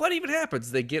 And then what even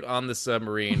happens? They get on the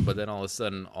submarine, but then all of a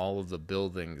sudden, all of the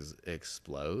buildings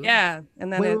explode. Yeah,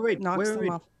 and then it knocks them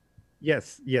off.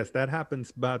 Yes, that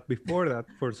happens. But before that,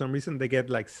 for some reason, they get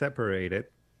like separated.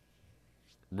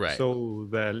 Right. So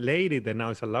the lady that now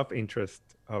is a love interest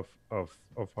of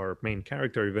our main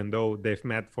character, even though they've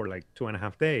met for like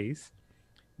 2.5 days,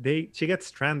 she gets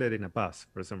stranded in a bus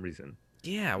for some reason.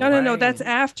 Yeah. No. why- That's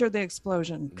after the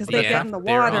explosion because they Yeah, get in the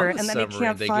they're on water the and then they submarine,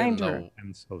 can't they get find in the- her.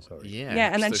 I'm so sorry.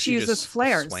 Yeah. and then so she uses just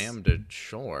flares. Swam to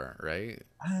shore, right?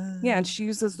 Yeah, and she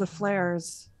uses the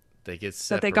flares They get that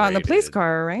separated. they got in the police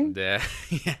car, right? Yeah.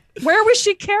 Where was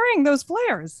she carrying those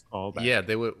flares? All back. Yeah,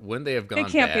 they would. Wouldn't they have gone? They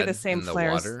can't be bad the same in the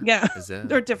flares. water? Yeah, Is that,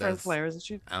 they're different that's- flares.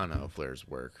 She, I don't know how flares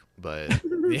work, but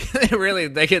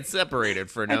they get separated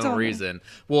for I don't no know. reason.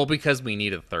 Well, because we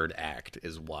need a third act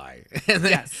is why. And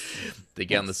then Yes. they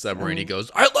get on the Yes, submarine. He goes,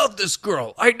 "I love this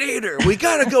girl. I need her. We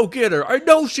gotta go get her. I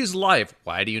know she's alive."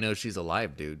 Why do you know she's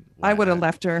alive, dude? I would have Why?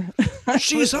 left her.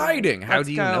 She's hiding. How Let's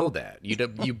do you go. know that?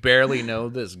 You barely know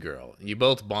this girl. You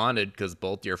both bonded because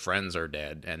both your friends are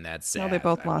dead, and that's sad. No, they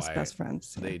both lost Why- best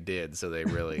friends. They did, so they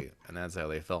really, and that's how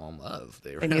they fell in love.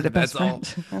 They need a that's best all.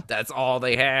 friend. That's all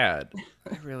they had.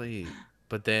 I really,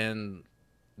 but then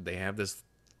they have this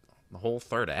the whole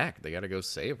third act. They got to go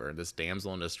save her. This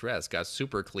damsel in distress got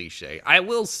super cliche. I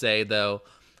will say though,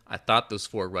 I thought those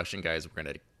 4 Russian guys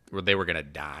were gonna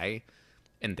die,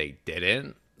 and they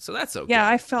didn't. So that's okay. Yeah,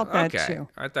 I felt that okay. too.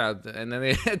 I thought, and then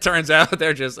it turns out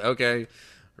they're just okay.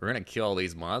 We're gonna kill all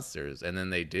these monsters, and then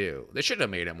they do. They should have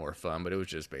made it more fun, but it was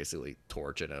just basically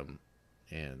torching them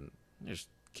and just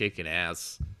kicking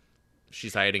ass.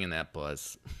 She's hiding in that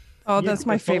bus. Oh, Yeah, that's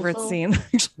my but favorite also, scene. When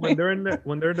Actually. they're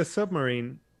in the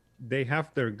submarine, they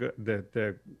have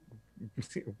the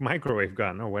microwave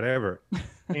gun or whatever,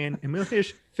 and Emil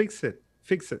Hirsch fix it,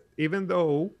 even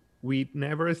though we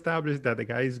never established that the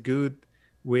guy is good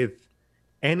with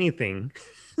anything.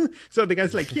 So the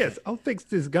guy's like, yes, I'll fix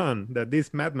this gun that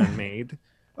this madman made.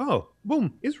 Oh,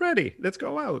 boom, it's ready. Let's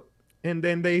go out. And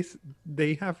then they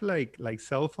have like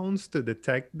cell phones to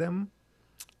detect them.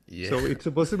 Yeah. So it's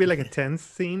supposed to be like a tense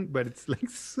scene, but it's like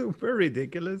super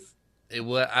ridiculous.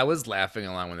 I was laughing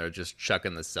along when they were just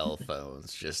chucking the cell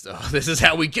phones. Just, oh, this is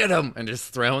how we get them, and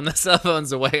just throwing the cell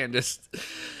phones away,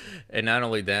 and not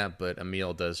only that, but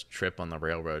Emil does trip on the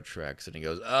railroad tracks, and he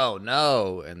goes, "Oh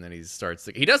no!" And then he starts.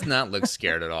 He does not look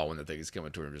scared at all when the thing is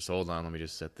coming to him. Just hold on, let me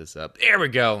just set this up. There we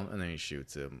go, and then he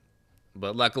shoots him.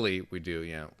 But luckily, we do.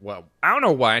 Yeah. Well, I don't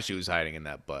know why she was hiding in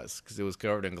that bus because it was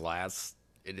covered in glass.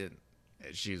 It didn't.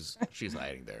 She's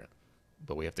hiding there,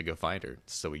 but we have to go find her.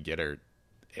 So we get her.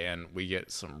 And we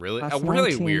get some really Plus a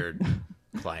really 19. weird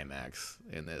climax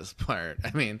in this part.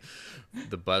 I mean,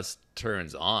 the bus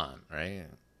turns on, right?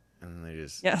 And they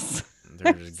just Yes.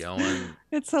 they're just going.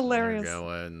 It's They're hilarious.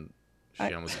 going. She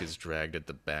I- almost gets dragged at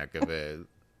the back of it.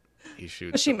 He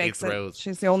shoots. But she he makes throws, it.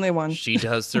 She's the only one. She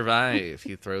does survive.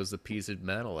 He throws the piece of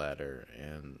metal at her,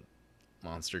 and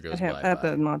monster goes bye At bye.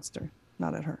 the monster,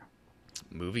 not at her.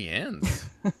 Movie ends.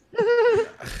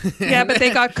 Yeah, but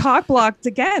they got cock blocked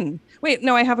again. Wait,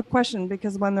 no, I have a question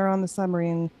because when they're on the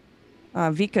submarine,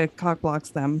 Vika cock blocks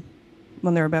them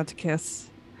when they're about to kiss.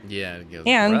 Yeah, it goes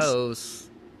And- gross.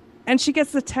 And she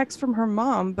gets the text from her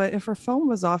mom, but if her phone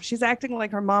was off, she's acting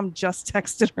like her mom just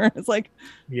texted her. It's like,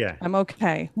 Yeah. I'm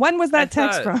okay. When was that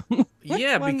text thought- from?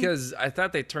 Yeah, When- because I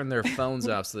thought they turned their phones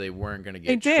off so they weren't going to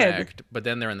They get did. tracked. But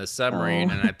then they're in the submarine,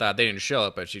 Oh. and I thought they didn't show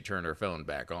it, but she turned her phone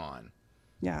back on.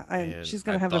 Yeah, And she's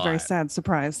going I to have a very thought- sad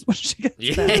surprise when she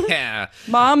gets back. Yeah.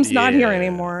 Mom's not here Yeah.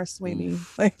 anymore, sweetie.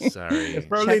 Like, Sorry. It's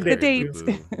probably Check the dates.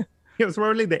 Boo-boo. It was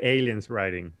probably the aliens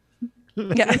writing.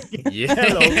 yeah, Yeah.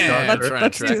 Hello, Trying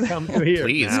let's to do track- that. Come to here.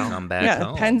 Please now. come back yeah,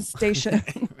 home. Penn Station.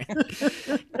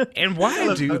 And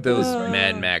why do those Uh.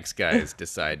 Mad Max guys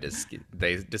decide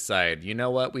they decide, you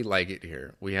know what, we like it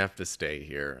here. We have to stay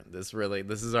here. This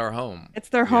is our home. It's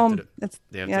their We have home. to- It's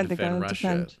They have yeah, to they defend gotta Russia.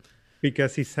 defend.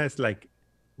 Because he says like,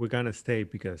 we're gonna stay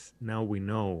because now we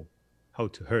know how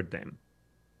to hurt them.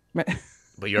 Right.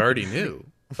 But you already knew.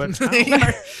 But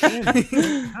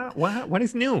what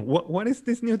is new? What is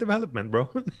this new development, bro?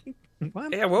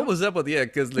 What? Yeah, what was up with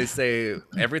because they say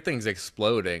everything's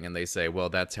exploding, and they say, well,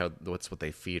 that's what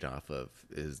they feed off of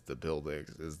is the buildings,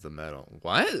 is the metal.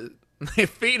 What? They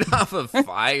feed off of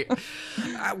fire?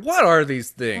 What are these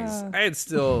things? I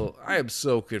am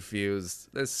so confused.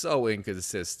 It's so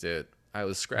inconsistent. I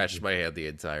was scratching my head the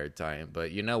entire time,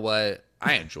 but you know what?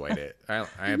 I enjoyed it. I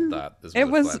thought this was It a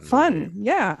was movie. fun.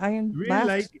 Yeah, I Really laughed.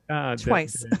 like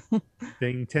twice. the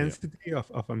intensity of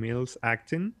Emil's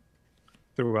acting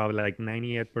throughout like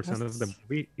 98% of the Yes.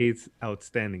 movie is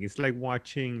outstanding. It's like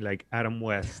watching like Adam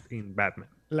West in Batman.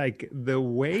 Like the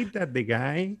way that the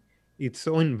guy is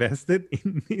so invested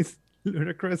in this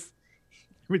ludicrous,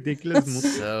 ridiculous movie.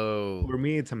 So For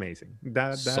me, it's amazing.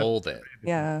 That sold it.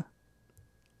 Yeah.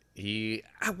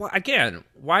 Again,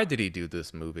 why did he do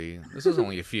this movie? This was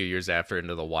only a few years after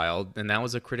Into the Wild, and that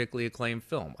was a critically acclaimed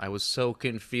film. I was so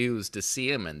confused to see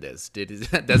him in this.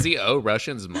 Does he owe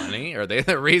Russians money? Are they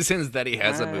the reasons that he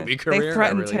has a movie career? They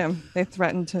threatened him. They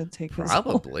threatened to take his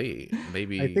probably.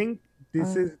 Maybe. I think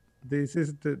this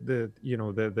is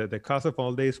the cause of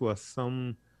all this was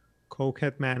some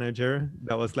cokehead manager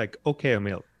that was like, okay,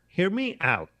 Emil, hear me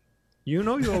out. You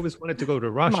know, you always wanted to go to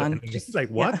Russia. And he's like,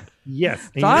 what? Yeah.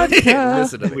 Yes.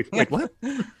 Listen to me. Wait, what?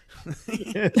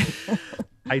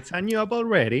 I signed you up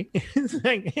already. It's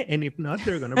like, and if not,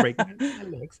 they're going to break my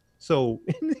legs. So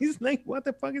he's like, what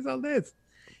the fuck is all this?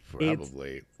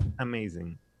 Probably. It's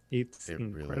amazing. It's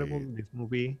incredible. Really... This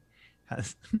movie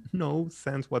has no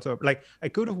sense whatsoever. Like, I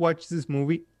could have watched this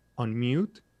movie on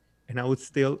mute and I would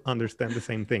still understand the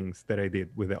same things that I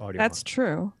did with the audio. That's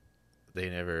true. They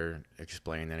never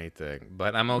explain anything,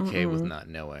 but I'm okay with not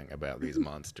knowing about these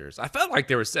monsters. I felt like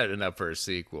they were setting up for a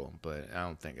sequel, but I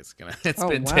don't think it's gonna. It's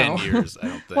been 10 years. I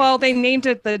don't think. Well, they named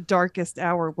it The Darkest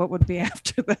Hour. What would be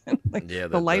after that? Like, yeah,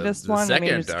 the lightest one.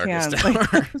 Second darkest hour.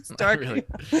 Like, dark. Really.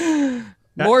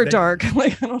 More dark.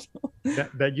 Like, I don't know.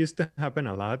 That used to happen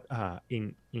a lot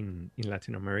in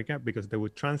Latin America because they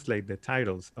would translate the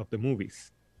titles of the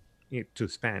movies to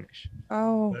Spanish.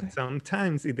 Oh, but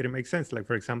sometimes it didn't make sense. Like,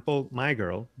 for example, My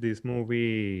Girl, this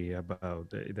movie about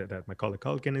that Macaulay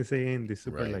Culkin is in, this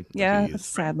super like it's a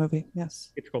sad movie.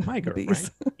 Yes, it's called My Girl, right?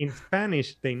 In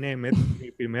Spanish they name it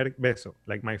Mi Primer Beso,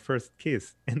 like my first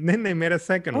kiss, and then they made a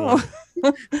second one,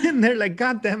 and they're like,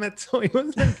 God damn it! So it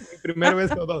was like Mi Primer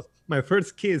Beso dos, my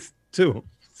first kiss too.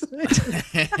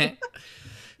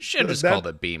 Should have just called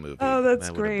it B movie. Oh, that's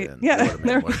great.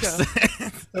 There we go.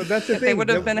 So that's the thing. They would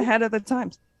have been ahead of the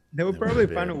times. They would probably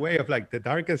find a way of like The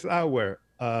Darkest Hour,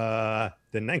 the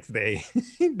next day,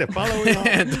 the following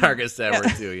Darkest Hour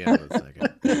too. Yeah,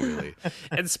 really.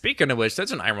 And speaking of which,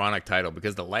 that's an ironic title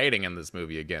because the lighting in this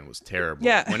movie again was terrible.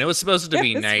 Yeah. When it was supposed to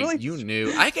be night, really... you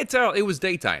knew. I could tell it was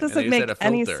daytime. Doesn't make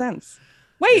any sense.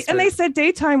 Wait, and they said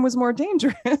daytime was more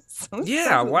dangerous.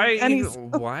 Yeah,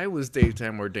 why was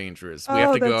daytime more dangerous? We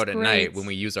have to go out at night when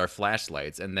we use our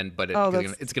flashlights, and then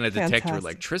it's going to detect your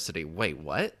electricity. Wait,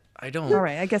 what? I don't. All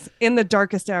right, I guess in the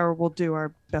darkest hour we'll do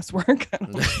our best work.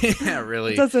 Yeah,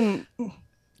 really. It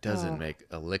doesn't make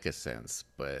a lick of sense,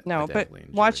 but no. But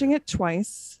watching it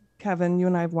twice, Kevin, you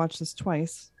and I have watched this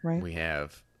twice, right? We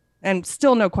have. And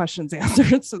still no questions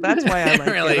answered. So that's why I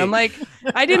like it. I'm like,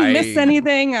 I didn't miss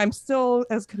anything. I'm still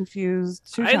as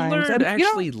confused two times. I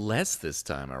learned less this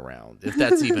time around, if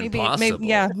that's even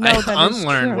possible. I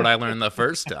unlearned what I learned the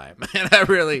first time. And I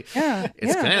really,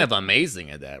 it's kind of amazing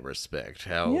in that respect,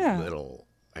 how little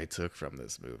I took from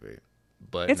this movie.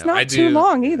 But it's not too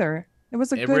long either. It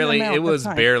was a good amount it was of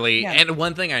time. barely. Yeah. And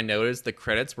one thing I noticed, the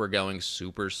credits were going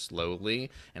super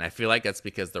slowly, and I feel like that's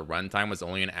because the runtime was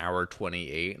only an hour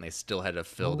 28, and they still had to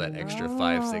fill that extra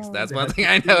 5-6. That's one thing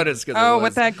I noticed.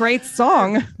 With that great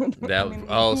song.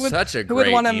 Such a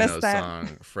great song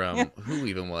from who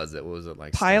even was it? What was it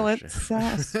like? Pilot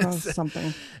Sass or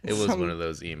something. It was one of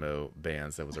those emo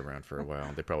bands that was around for a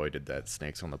while. They probably did that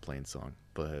Snakes on the Plane song,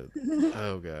 but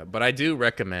oh god! But I do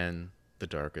recommend The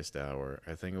Darkest Hour.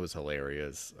 I think it was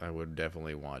hilarious. I would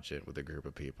definitely watch it with a group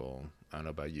of people. I don't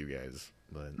know about you guys,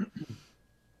 but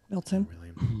Milton.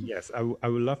 Really... Yes, I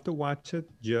would love to watch it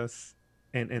just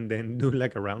and then do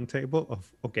like a round table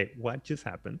of what just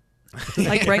happened.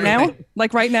 Like right now?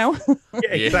 Like right now?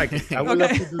 Yeah, exactly. I would love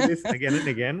to do this again and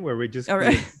again where we just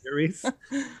create theories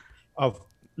of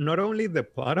not only the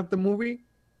plot of the movie,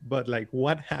 but like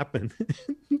what happened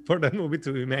for that movie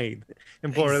to be made.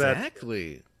 And for that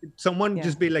someone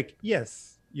just be like,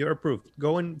 yes, you're approved.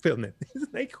 Go and film it.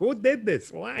 It's like, who did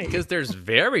this? Why? Because there's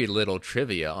very little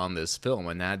trivia on this film,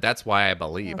 and that's why I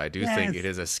believe. I do think it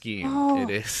is a scheme. It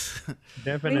is.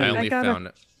 Definitely. I only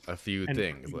found a few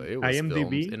things. It was IMDb?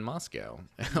 filmed in Moscow.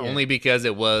 Only because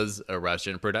it was a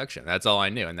Russian production. That's all I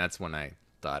knew, and that's when I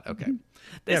thought, okay.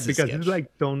 Because it's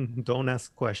like don't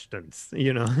ask questions,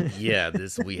 you know.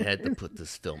 We had to put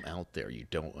this film out there. You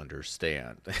don't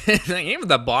understand. Even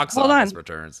the box office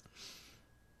returns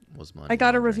was money. I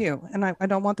got a review, and I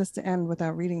don't want this to end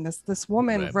without reading this. This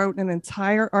woman wrote an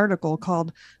entire article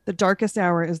called "The Darkest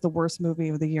Hour is the Worst Movie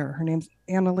of the Year." Her name's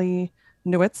Annalie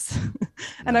Newitz,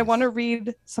 and I want to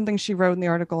read something she wrote in the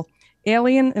article.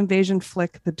 Alien invasion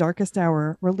flick The Darkest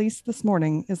Hour, released this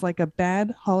morning, is like a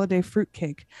bad holiday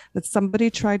fruitcake that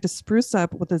somebody tried to spruce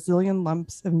up with a zillion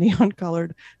lumps of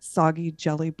neon-colored, soggy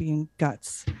jelly bean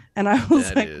guts. And I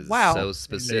was wow. So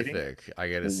specific, I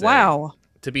gotta say. Wow.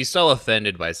 to be so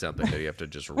offended by something that you have to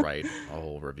just write a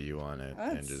whole review on it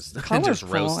and just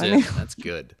roast it. That's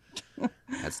good.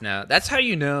 That's how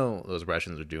you know those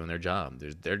Russians are doing their job.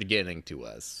 They're getting to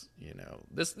us. You know,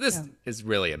 this is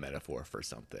really a metaphor for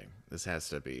something. This has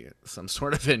to be some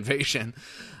sort of invasion.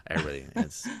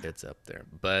 It's up there.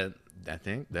 But I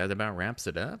think that about wraps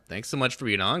it up. Thanks so much for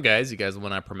being on, guys. You guys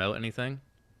want to promote anything?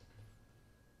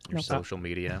 Your social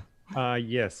media?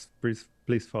 Yes, please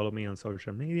follow me on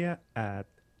social media at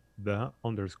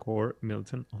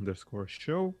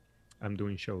 _Milton_show. I'm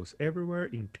doing shows everywhere,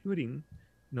 including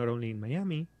not only in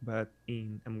Miami, but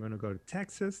I'm going to go to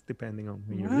Texas, depending on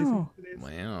when you're listening to this.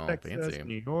 Wow, Texas, fancy.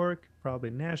 New York, probably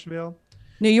Nashville.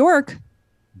 New York.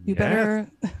 You better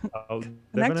I'll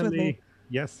connect with me.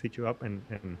 Yes, hit you up and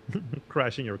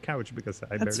crash in your couch because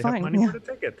I That's barely have money for the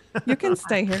ticket. You can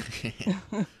stay here.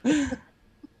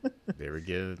 Very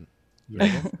good.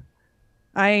 Yeah.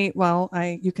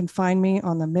 You can find me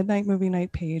on the Midnight Movie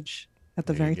Night page at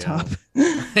the very top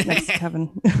next to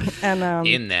Kevin. And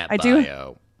in that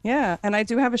bio. And I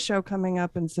do have a show coming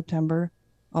up in September.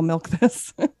 I'll milk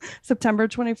this. September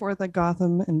 24th at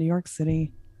Gotham in New York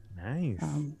City. Nice.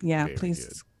 Very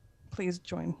please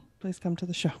join. Please come to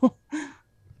the show.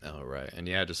 All right. And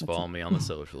just follow me on the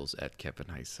socials at Kevin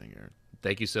Heisinger.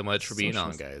 Thank you so much for being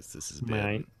on, guys. This has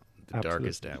been The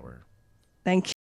Darkest Hour. Thank you.